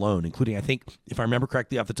school alone, including, I think, if I remember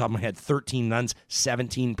correctly off the top of my head, 13 nuns,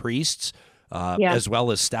 17 priests, as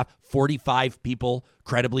well as staff, 45 people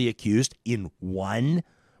credibly accused in one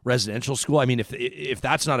residential school. I mean, if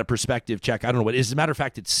that's not a perspective check, I don't know what is. As a matter of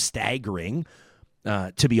fact, it's staggering,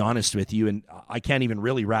 to be honest with you, and I can't even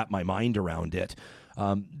really wrap my mind around it.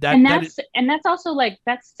 That's also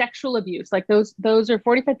that's sexual abuse. Like those are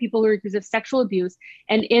 45 people who are accused of sexual abuse.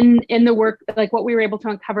 And in the work, what we were able to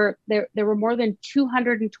uncover, there were more than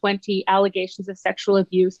 220 allegations of sexual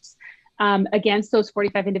abuse against those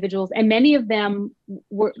 45 individuals. And many of them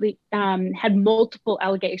had multiple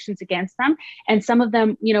allegations against them. And some of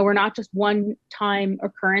them, were not just one-time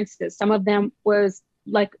occurrences. Some of them were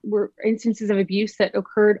instances of abuse that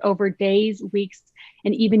occurred over days, weeks,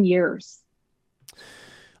 and even years.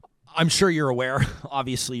 I'm sure you're aware,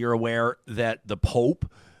 obviously you're aware that the Pope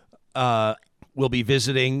will be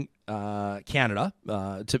visiting Canada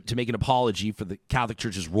to make an apology for the Catholic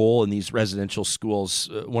Church's role in these residential schools.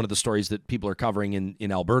 One of the stories that people are covering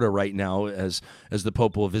in Alberta right now as the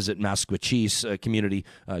Pope will visit Masquachis, a community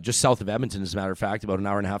just south of Edmonton, as a matter of fact, about an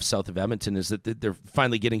hour and a half south of Edmonton, is that they're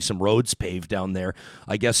finally getting some roads paved down there,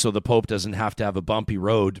 I guess, so the Pope doesn't have to have a bumpy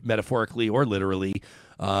road, metaphorically or literally,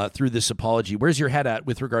 through this apology. Where's your head at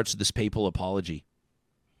with regards to this papal apology?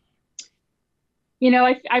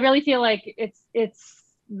 I really feel like it's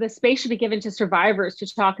the space should be given to survivors to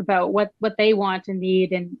talk about what they want and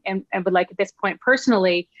need and would like at this point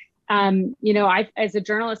personally. I, as a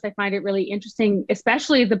journalist, I find it really interesting,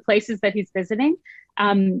 especially the places that he's visiting.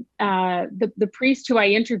 The priest who I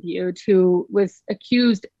interviewed, who was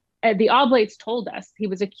accused, the Oblates told us he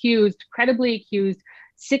was credibly accused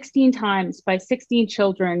 16 times by 16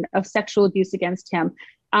 children of sexual abuse against him.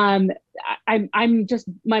 I'm just,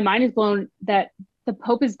 my mind is blown that the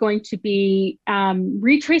Pope is going to be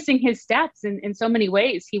retracing his steps in so many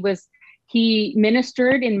ways. He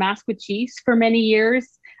ministered in Masquachis for many years.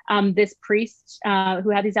 This priest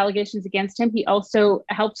who had these allegations against him, he also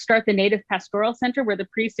helped start the Native Pastoral Center where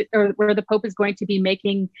the Pope is going to be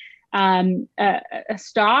making a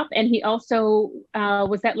stop. And he also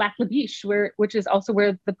was at Lac La Biche, which is also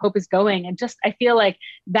where the Pope is going. And just, I feel like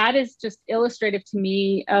that is just illustrative to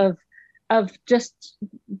me of just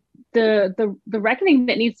the reckoning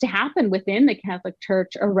that needs to happen within the Catholic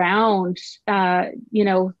Church around,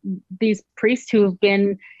 these priests who have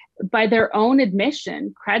been, by their own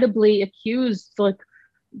admission, credibly accused, like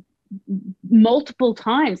multiple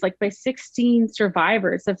times, like by 16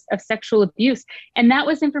 survivors of sexual abuse. And that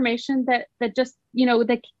was information that just,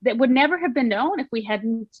 that would never have been known if we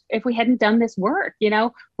hadn't done this work.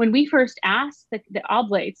 When we first asked the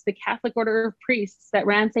Oblates, the Catholic Order of Priests that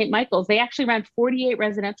ran St. Michael's, they actually ran 48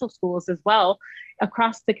 residential schools as well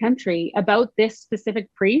across the country about this specific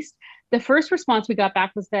priest. The first response we got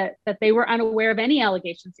back was that they were unaware of any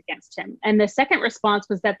allegations against him. And the second response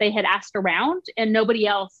was that they had asked around and nobody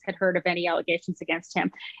else had heard of any allegations against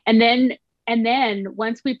him. And then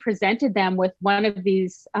once we presented them with one of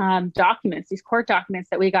these documents, these court documents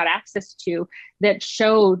that we got access to that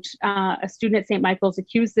showed a student at St. Michael's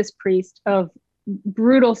accused this priest of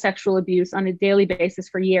brutal sexual abuse on a daily basis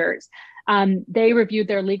for years. They reviewed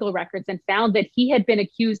their legal records and found that he had been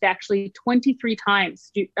accused actually 23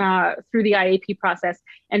 times through the IAP process,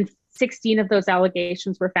 and 16 of those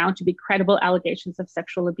allegations were found to be credible allegations of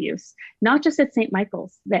sexual abuse, not just at St.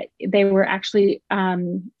 Michael's, that they were actually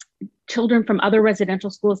children from other residential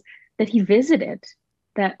schools that he visited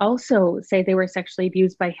that also say they were sexually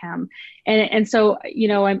abused by him. And so,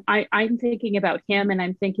 I'm thinking about him, and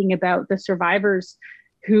I'm thinking about the survivors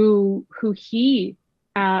who he,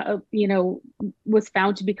 was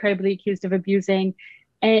found to be credibly accused of abusing,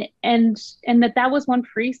 and that was one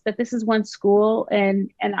priest, that this is one school.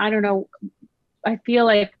 And I don't know, I feel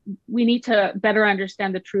like we need to better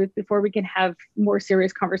understand the truth before we can have more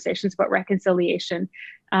serious conversations about reconciliation.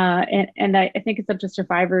 And I think it's up to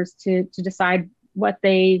survivors to decide what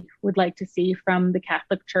they would like to see from the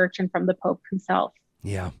Catholic Church and from the Pope himself.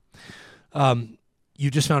 Yeah. You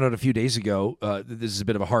just found out a few days ago, this is a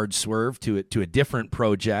bit of a hard swerve to a different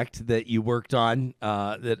project that you worked on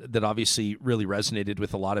that obviously really resonated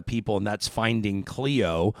with a lot of people, and that's Finding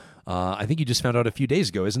Cleo. I think you just found out a few days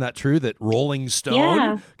ago. Isn't that true? That Rolling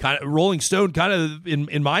Stone, kind of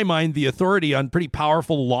in my mind, the authority on pretty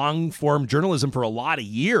powerful long form journalism for a lot of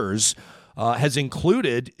years, has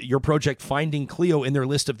included your project Finding Cleo in their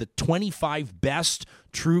list of the 25 best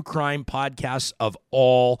true crime podcasts of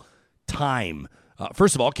all time.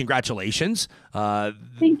 First of all, congratulations.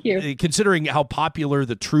 Thank you. Considering how popular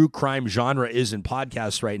the true crime genre is in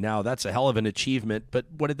podcasts right now, that's a hell of an achievement. But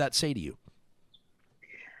what did that say to you?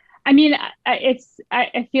 I mean,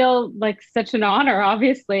 I feel like such an honor,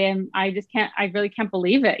 obviously, and I really can't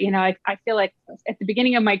believe it. I feel like at the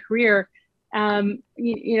beginning of my career,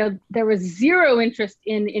 there was zero interest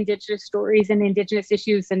in Indigenous stories and Indigenous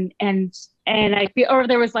issues, and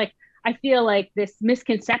I feel like this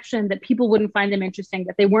misconception that people wouldn't find them interesting,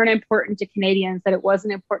 that they weren't important to Canadians, that it was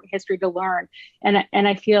an important history to learn. And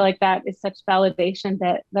I feel like that is such validation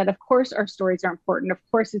that of course our stories are important. Of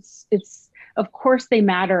course of course they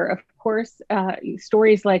matter. Of course,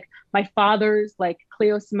 stories like my father's, like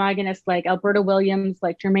Cleo Samaginis, like Alberta Williams,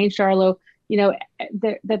 like Jermaine Charlo,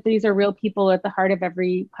 that these are real people at the heart of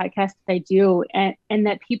every podcast that I do, and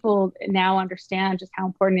that people now understand just how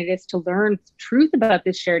important it is to learn truth about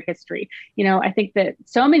this shared history. I think that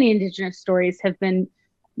so many Indigenous stories have been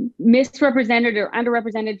misrepresented or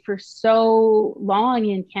underrepresented for so long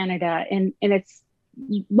in Canada, and it's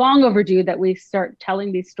long overdue that we start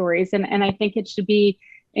telling these stories. And I think it should be,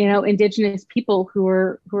 Indigenous people who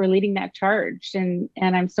are leading that charge. And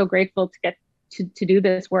I'm so grateful to get to do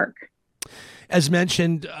this work. As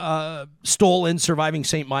mentioned, Stolen, Surviving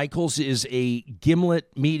St. Michael's is a Gimlet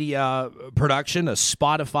Media production, a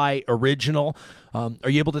Spotify original. Are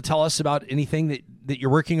you able to tell us about anything that you're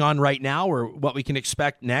working on right now, or what we can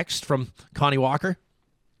expect next from Connie Walker?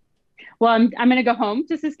 Well, I'm going to go home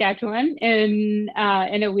to Saskatchewan in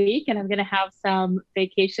a week, and I'm going to have some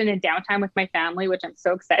vacation and downtime with my family, which I'm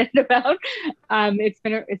so excited about. It's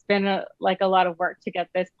been a lot of work to get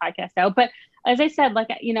this podcast out, but as I said,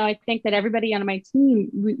 I think that everybody on my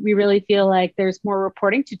team, we really feel like there's more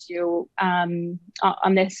reporting to do on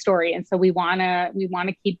this story, and so we want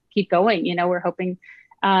to keep going. We're hoping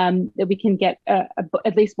that we can get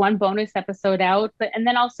at least one bonus episode out, and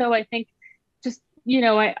then also I think just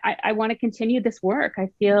I want to continue this work.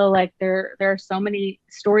 I feel like there are so many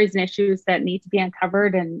stories and issues that need to be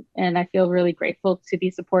uncovered, and I feel really grateful to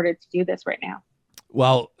be supported to do this right now.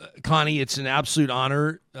 Well, Connie, it's an absolute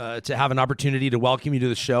honor to have an opportunity to welcome you to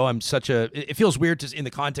the show. It feels weird in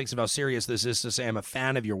the context of how serious this is to say I'm a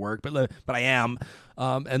fan of your work, but I am.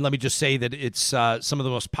 And let me just say that it's some of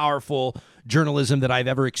the most powerful journalism that I've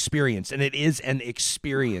ever experienced. And it is an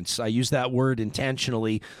experience. I use that word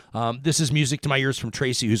intentionally. This is music to my ears from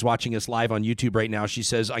Tracy, who's watching us live on YouTube right now. She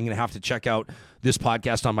says, I'm going to have to check out this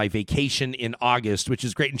podcast on my vacation in August, which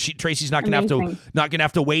is great. And Tracy's not going to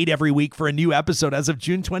have to wait every week for a new episode. As of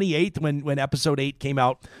June 28th, when episode 8 came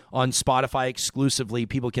out on Spotify exclusively,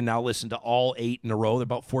 people can now listen to all 8 in a row. They're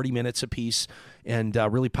about 40 minutes apiece, and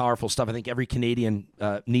really powerful stuff. I think every Canadian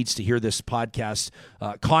needs to hear this podcast.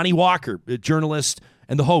 Connie Walker, a journalist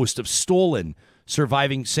and the host of Stolen,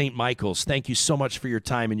 Surviving St. Michael's. Thank you so much for your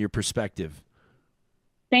time and your perspective.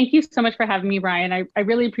 Thank you so much for having me, Ryan. I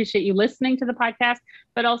really appreciate you listening to the podcast,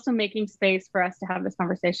 but also making space for us to have this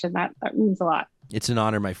conversation. That means a lot. It's an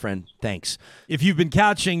honor, my friend. Thanks. If you've been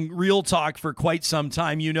catching Real Talk for quite some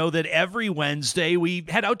time, you know that every Wednesday we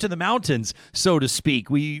head out to the mountains, so to speak.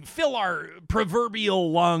 We fill our proverbial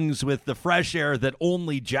lungs with the fresh air that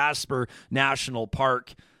only Jasper National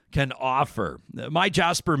Park can offer. My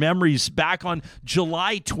Jasper memories back on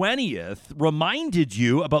July 20th reminded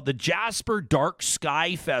you about the Jasper Dark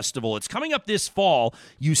Sky Festival. It's coming up this fall.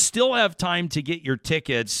 You still have time to get your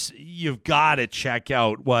tickets. You've got to check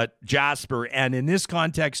out what Jasper, and in this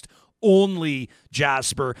context, only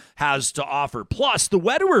Jasper, has to offer. Plus, the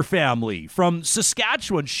Wetterer family from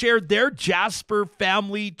Saskatchewan shared their Jasper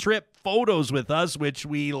family trip photos with us, which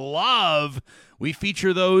we love. We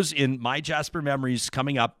feature those in My Jasper Memories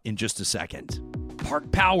coming up in just a second.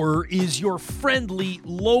 Park Power is your friendly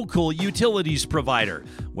local utilities provider.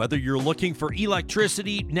 Whether you're looking for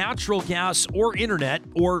electricity, natural gas, or internet,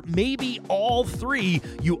 or maybe all three,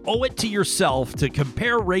 you owe it to yourself to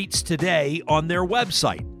compare rates today on their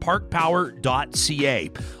website,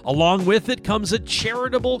 parkpower.ca. Along with it comes a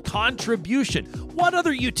charitable contribution. What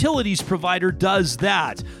other utilities provider does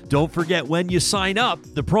that? Don't forget, when you sign up,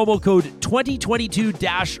 the promo code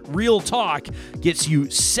 2022-REALTALK gets you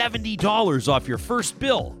 $70 off your first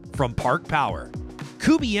bill from Park Power.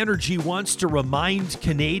 Kubi Energy wants to remind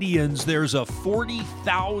Canadians there's a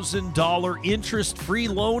 $40,000 interest-free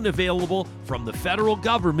loan available from the federal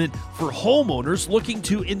government for homeowners looking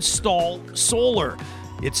to install solar.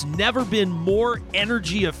 It's never been more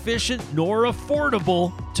energy efficient nor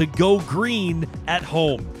affordable to go green at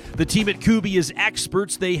home. The team at Kubi is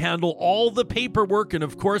experts. They handle all the paperwork, and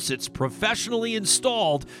of course, it's professionally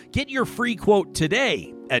installed. Get your free quote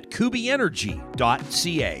today at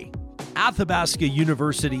kubienergy.ca. Athabasca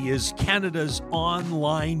University is Canada's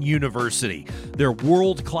online university. Their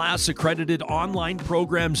world-class accredited online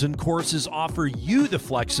programs and courses offer you the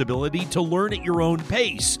flexibility to learn at your own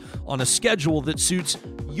pace on a schedule that suits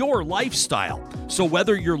your lifestyle. So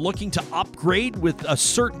whether you're looking to upgrade with a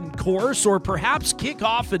certain course or perhaps kick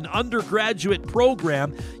off an undergraduate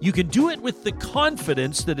program, you can do it with the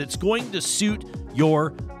confidence that it's going to suit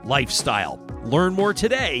your lifestyle. Learn more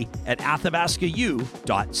today at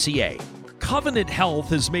athabascau.ca. Covenant Health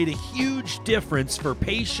has made a huge difference for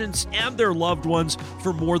patients and their loved ones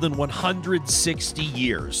for more than 160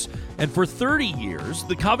 years. And for 30 years,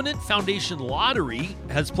 the Covenant Foundation Lottery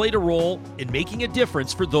has played a role in making a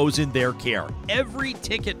difference for those in their care. Every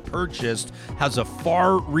ticket purchased has a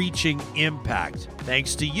far-reaching impact.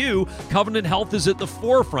 Thanks to you, Covenant Health is at the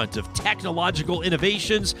forefront of technological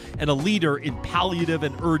innovations and a leader in palliative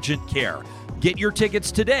and urgent care. Get your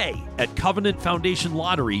tickets today at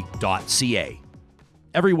covenantfoundationlottery.ca.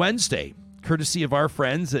 Every Wednesday, courtesy of our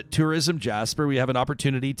friends at Tourism Jasper, we have an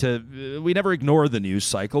opportunity to, we never ignore the news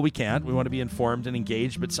cycle. We can't. We want to be informed and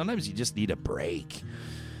engaged, but sometimes you just need a break.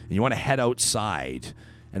 And you want to head outside.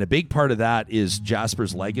 And a big part of that is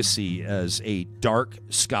Jasper's legacy as a dark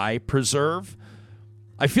sky preserve.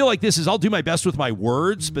 I feel like this is, I'll do my best with my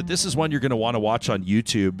words, but this is one you're going to want to watch on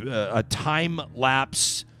YouTube. A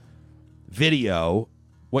time-lapse video.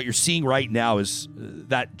 What you're seeing right now is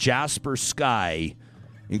that Jasper sky,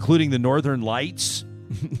 including the northern lights.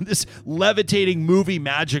 This levitating movie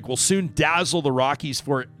magic will soon dazzle the Rockies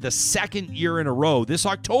for the second year in a row this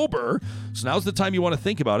October. So now's the time you want to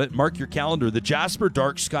think about it. Mark your calendar. The Jasper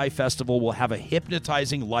Dark Sky Festival will have a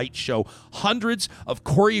hypnotizing light show. Hundreds of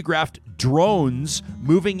choreographed drones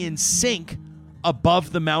moving in sync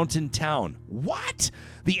above the mountain town. What?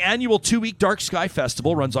 The annual 2-week Dark Sky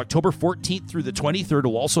Festival runs October 14th through the 23rd. It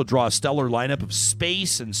will also draw a stellar lineup of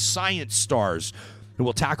space and science stars who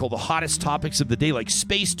will tackle the hottest topics of the day, like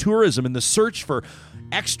space tourism and the search for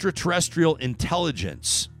extraterrestrial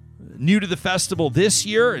intelligence. New to the festival this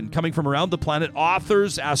year and coming from around the planet,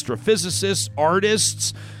 authors, astrophysicists,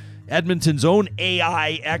 artists. Edmonton's own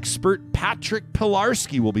AI expert, Patrick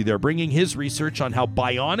Pilarski, will be there bringing his research on how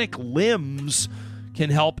bionic limbs can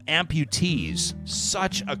help amputees.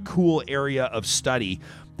 Such a cool area of study.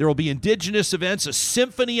 There will be Indigenous events, a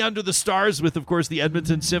symphony under the stars with, of course, the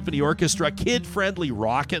Edmonton Symphony Orchestra, kid-friendly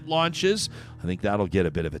rocket launches. I think that'll get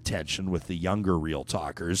a bit of attention with the younger Real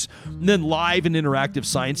Talkers. And then live and interactive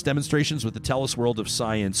science demonstrations with the TELUS World of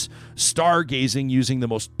Science, stargazing using the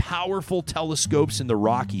most powerful telescopes in the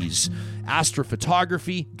Rockies,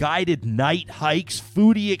 astrophotography, guided night hikes,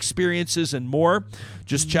 foodie experiences, and more.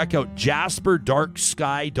 Just check out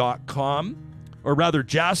jasperdarksky.com, or rather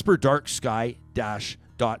jasperdarksky-.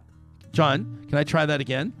 John, can I try that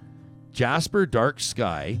again?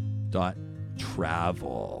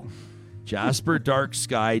 jasperdarksky.travel.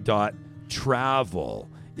 jasperdarksky.travel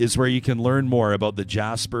is where you can learn more about the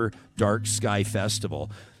Jasper Dark Sky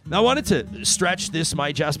Festival. Now, I wanted to stretch this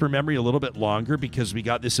My Jasper memory a little bit longer because we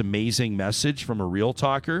got this amazing message from a Real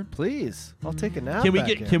Talker. Please, I'll take a nap. Can we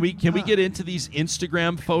get into these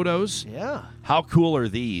Instagram photos? Yeah. How cool are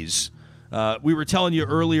these? We were telling you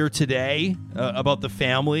earlier today about the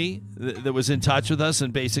family that was in touch with us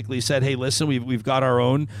and basically said, hey, listen, we've got our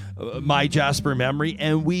own My Jasper memory,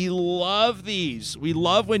 and we love these. We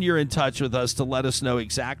love when you're in touch with us to let us know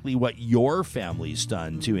exactly what your family's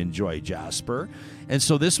done to enjoy Jasper. And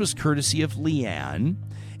so this was courtesy of Leanne,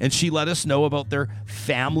 and she let us know about their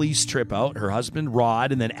family's trip out. Her husband,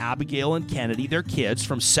 Rod, and then Abigail and Kennedy, their kids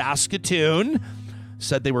from Saskatoon.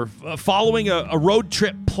 Said they were following a road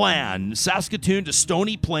trip plan. Saskatoon to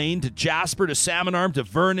Stony Plain to Jasper to Salmon Arm to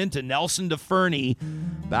Vernon to Nelson to Fernie,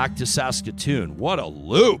 back to Saskatoon. What a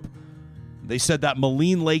loop. They said that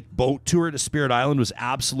Moline Lake boat tour to Spirit Island was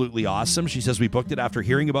absolutely awesome. She says we booked it after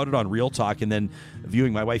hearing about it on Real Talk and then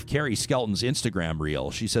viewing my wife Carrie Skelton's Instagram reel.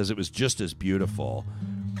 She says it was just as beautiful.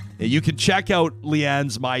 You can check out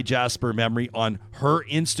Leanne's My Jasper memory on her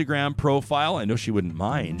Instagram profile. I know she wouldn't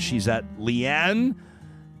mind. She's at Leanne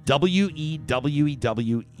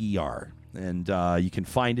Wewewer. And you can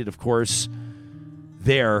find it, of course,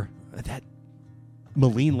 there. That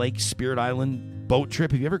Moline Lake Spirit Island boat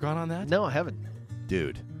trip. Have you ever gone on that? No, I haven't.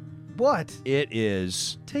 Dude. What? It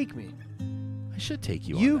is. Take me. I should take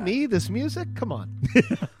you on You, that. me, this music? Come on.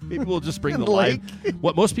 Maybe we'll just bring the Lake. live.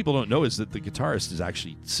 What most people don't know is that the guitarist is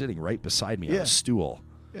actually sitting right beside me on Yeah. a stool.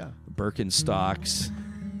 Yeah. Birkenstocks,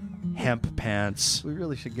 hemp pants. We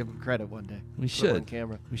really should give him credit one day. We Put it on should.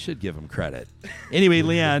 camera. We should give him credit. Anyway,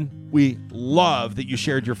 Leanne, we love that you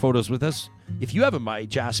shared your photos with us. If you have a My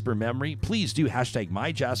Jasper memory, please do hashtag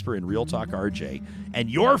My Jasper in Real Talk RJ, and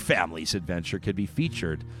your family's adventure could be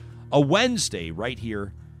featured a Wednesday right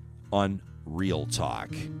here on Real Talk.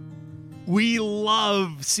 We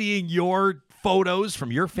love seeing your photos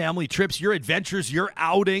from your family trips, your adventures, your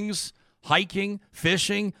outings, hiking,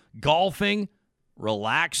 fishing, golfing,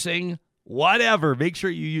 relaxing, whatever. Make sure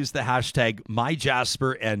you use the hashtag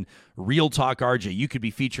MyJasper and Real Talk RJ. You could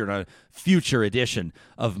be featured on a future edition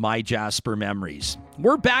of My Jasper Memories.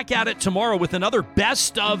 We're back at it tomorrow with another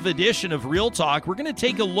best of edition of Real Talk. We're going to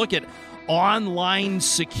take a look at online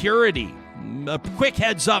security. A quick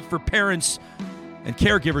heads up for parents and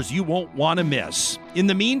caregivers you won't want to miss. In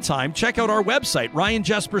the meantime, check out our website,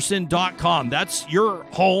 ryanjesperson.com. That's your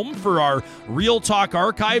home for our Real Talk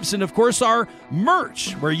archives and, of course, our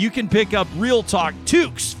merch, where you can pick up Real Talk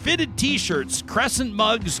toques, fitted t-shirts, crescent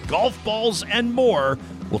mugs, golf balls, and more.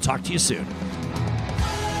 We'll talk to you soon.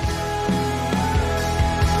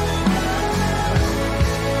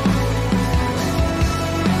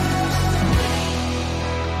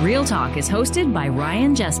 Real Talk is hosted by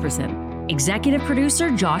Ryan Jesperson, executive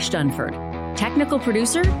producer Josh Dunford, technical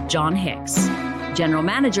producer John Hicks, general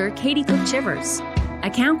manager Katie Cook-Chivers,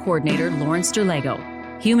 account coordinator Lawrence Derlego,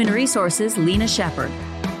 human resources Lena Shepard,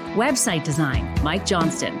 website design Mike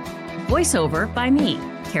Johnston, voiceover by me,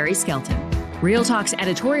 Carrie Skelton. Real Talk's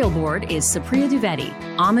editorial board is Supriya Dwivedi,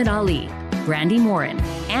 Ahmed Ali, Brandy Morin,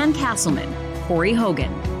 Ann Castleman, Corey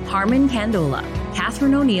Hogan, Harmon Candola,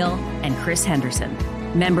 Catherine O'Neill, and Chris Henderson.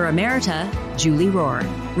 Member Emerita, Julie Rohr.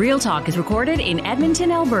 Real Talk is recorded in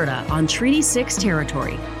Edmonton, Alberta on Treaty 6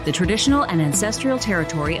 territory, the traditional and ancestral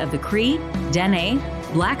territory of the Cree, Dene,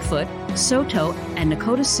 Blackfoot, Saulteaux, and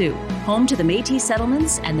Nakota Sioux, home to the Métis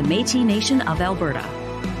settlements and the Métis Nation of Alberta.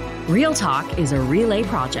 Real Talk is a relay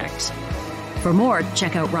project. For more,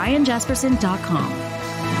 check out ryanjesperson.com.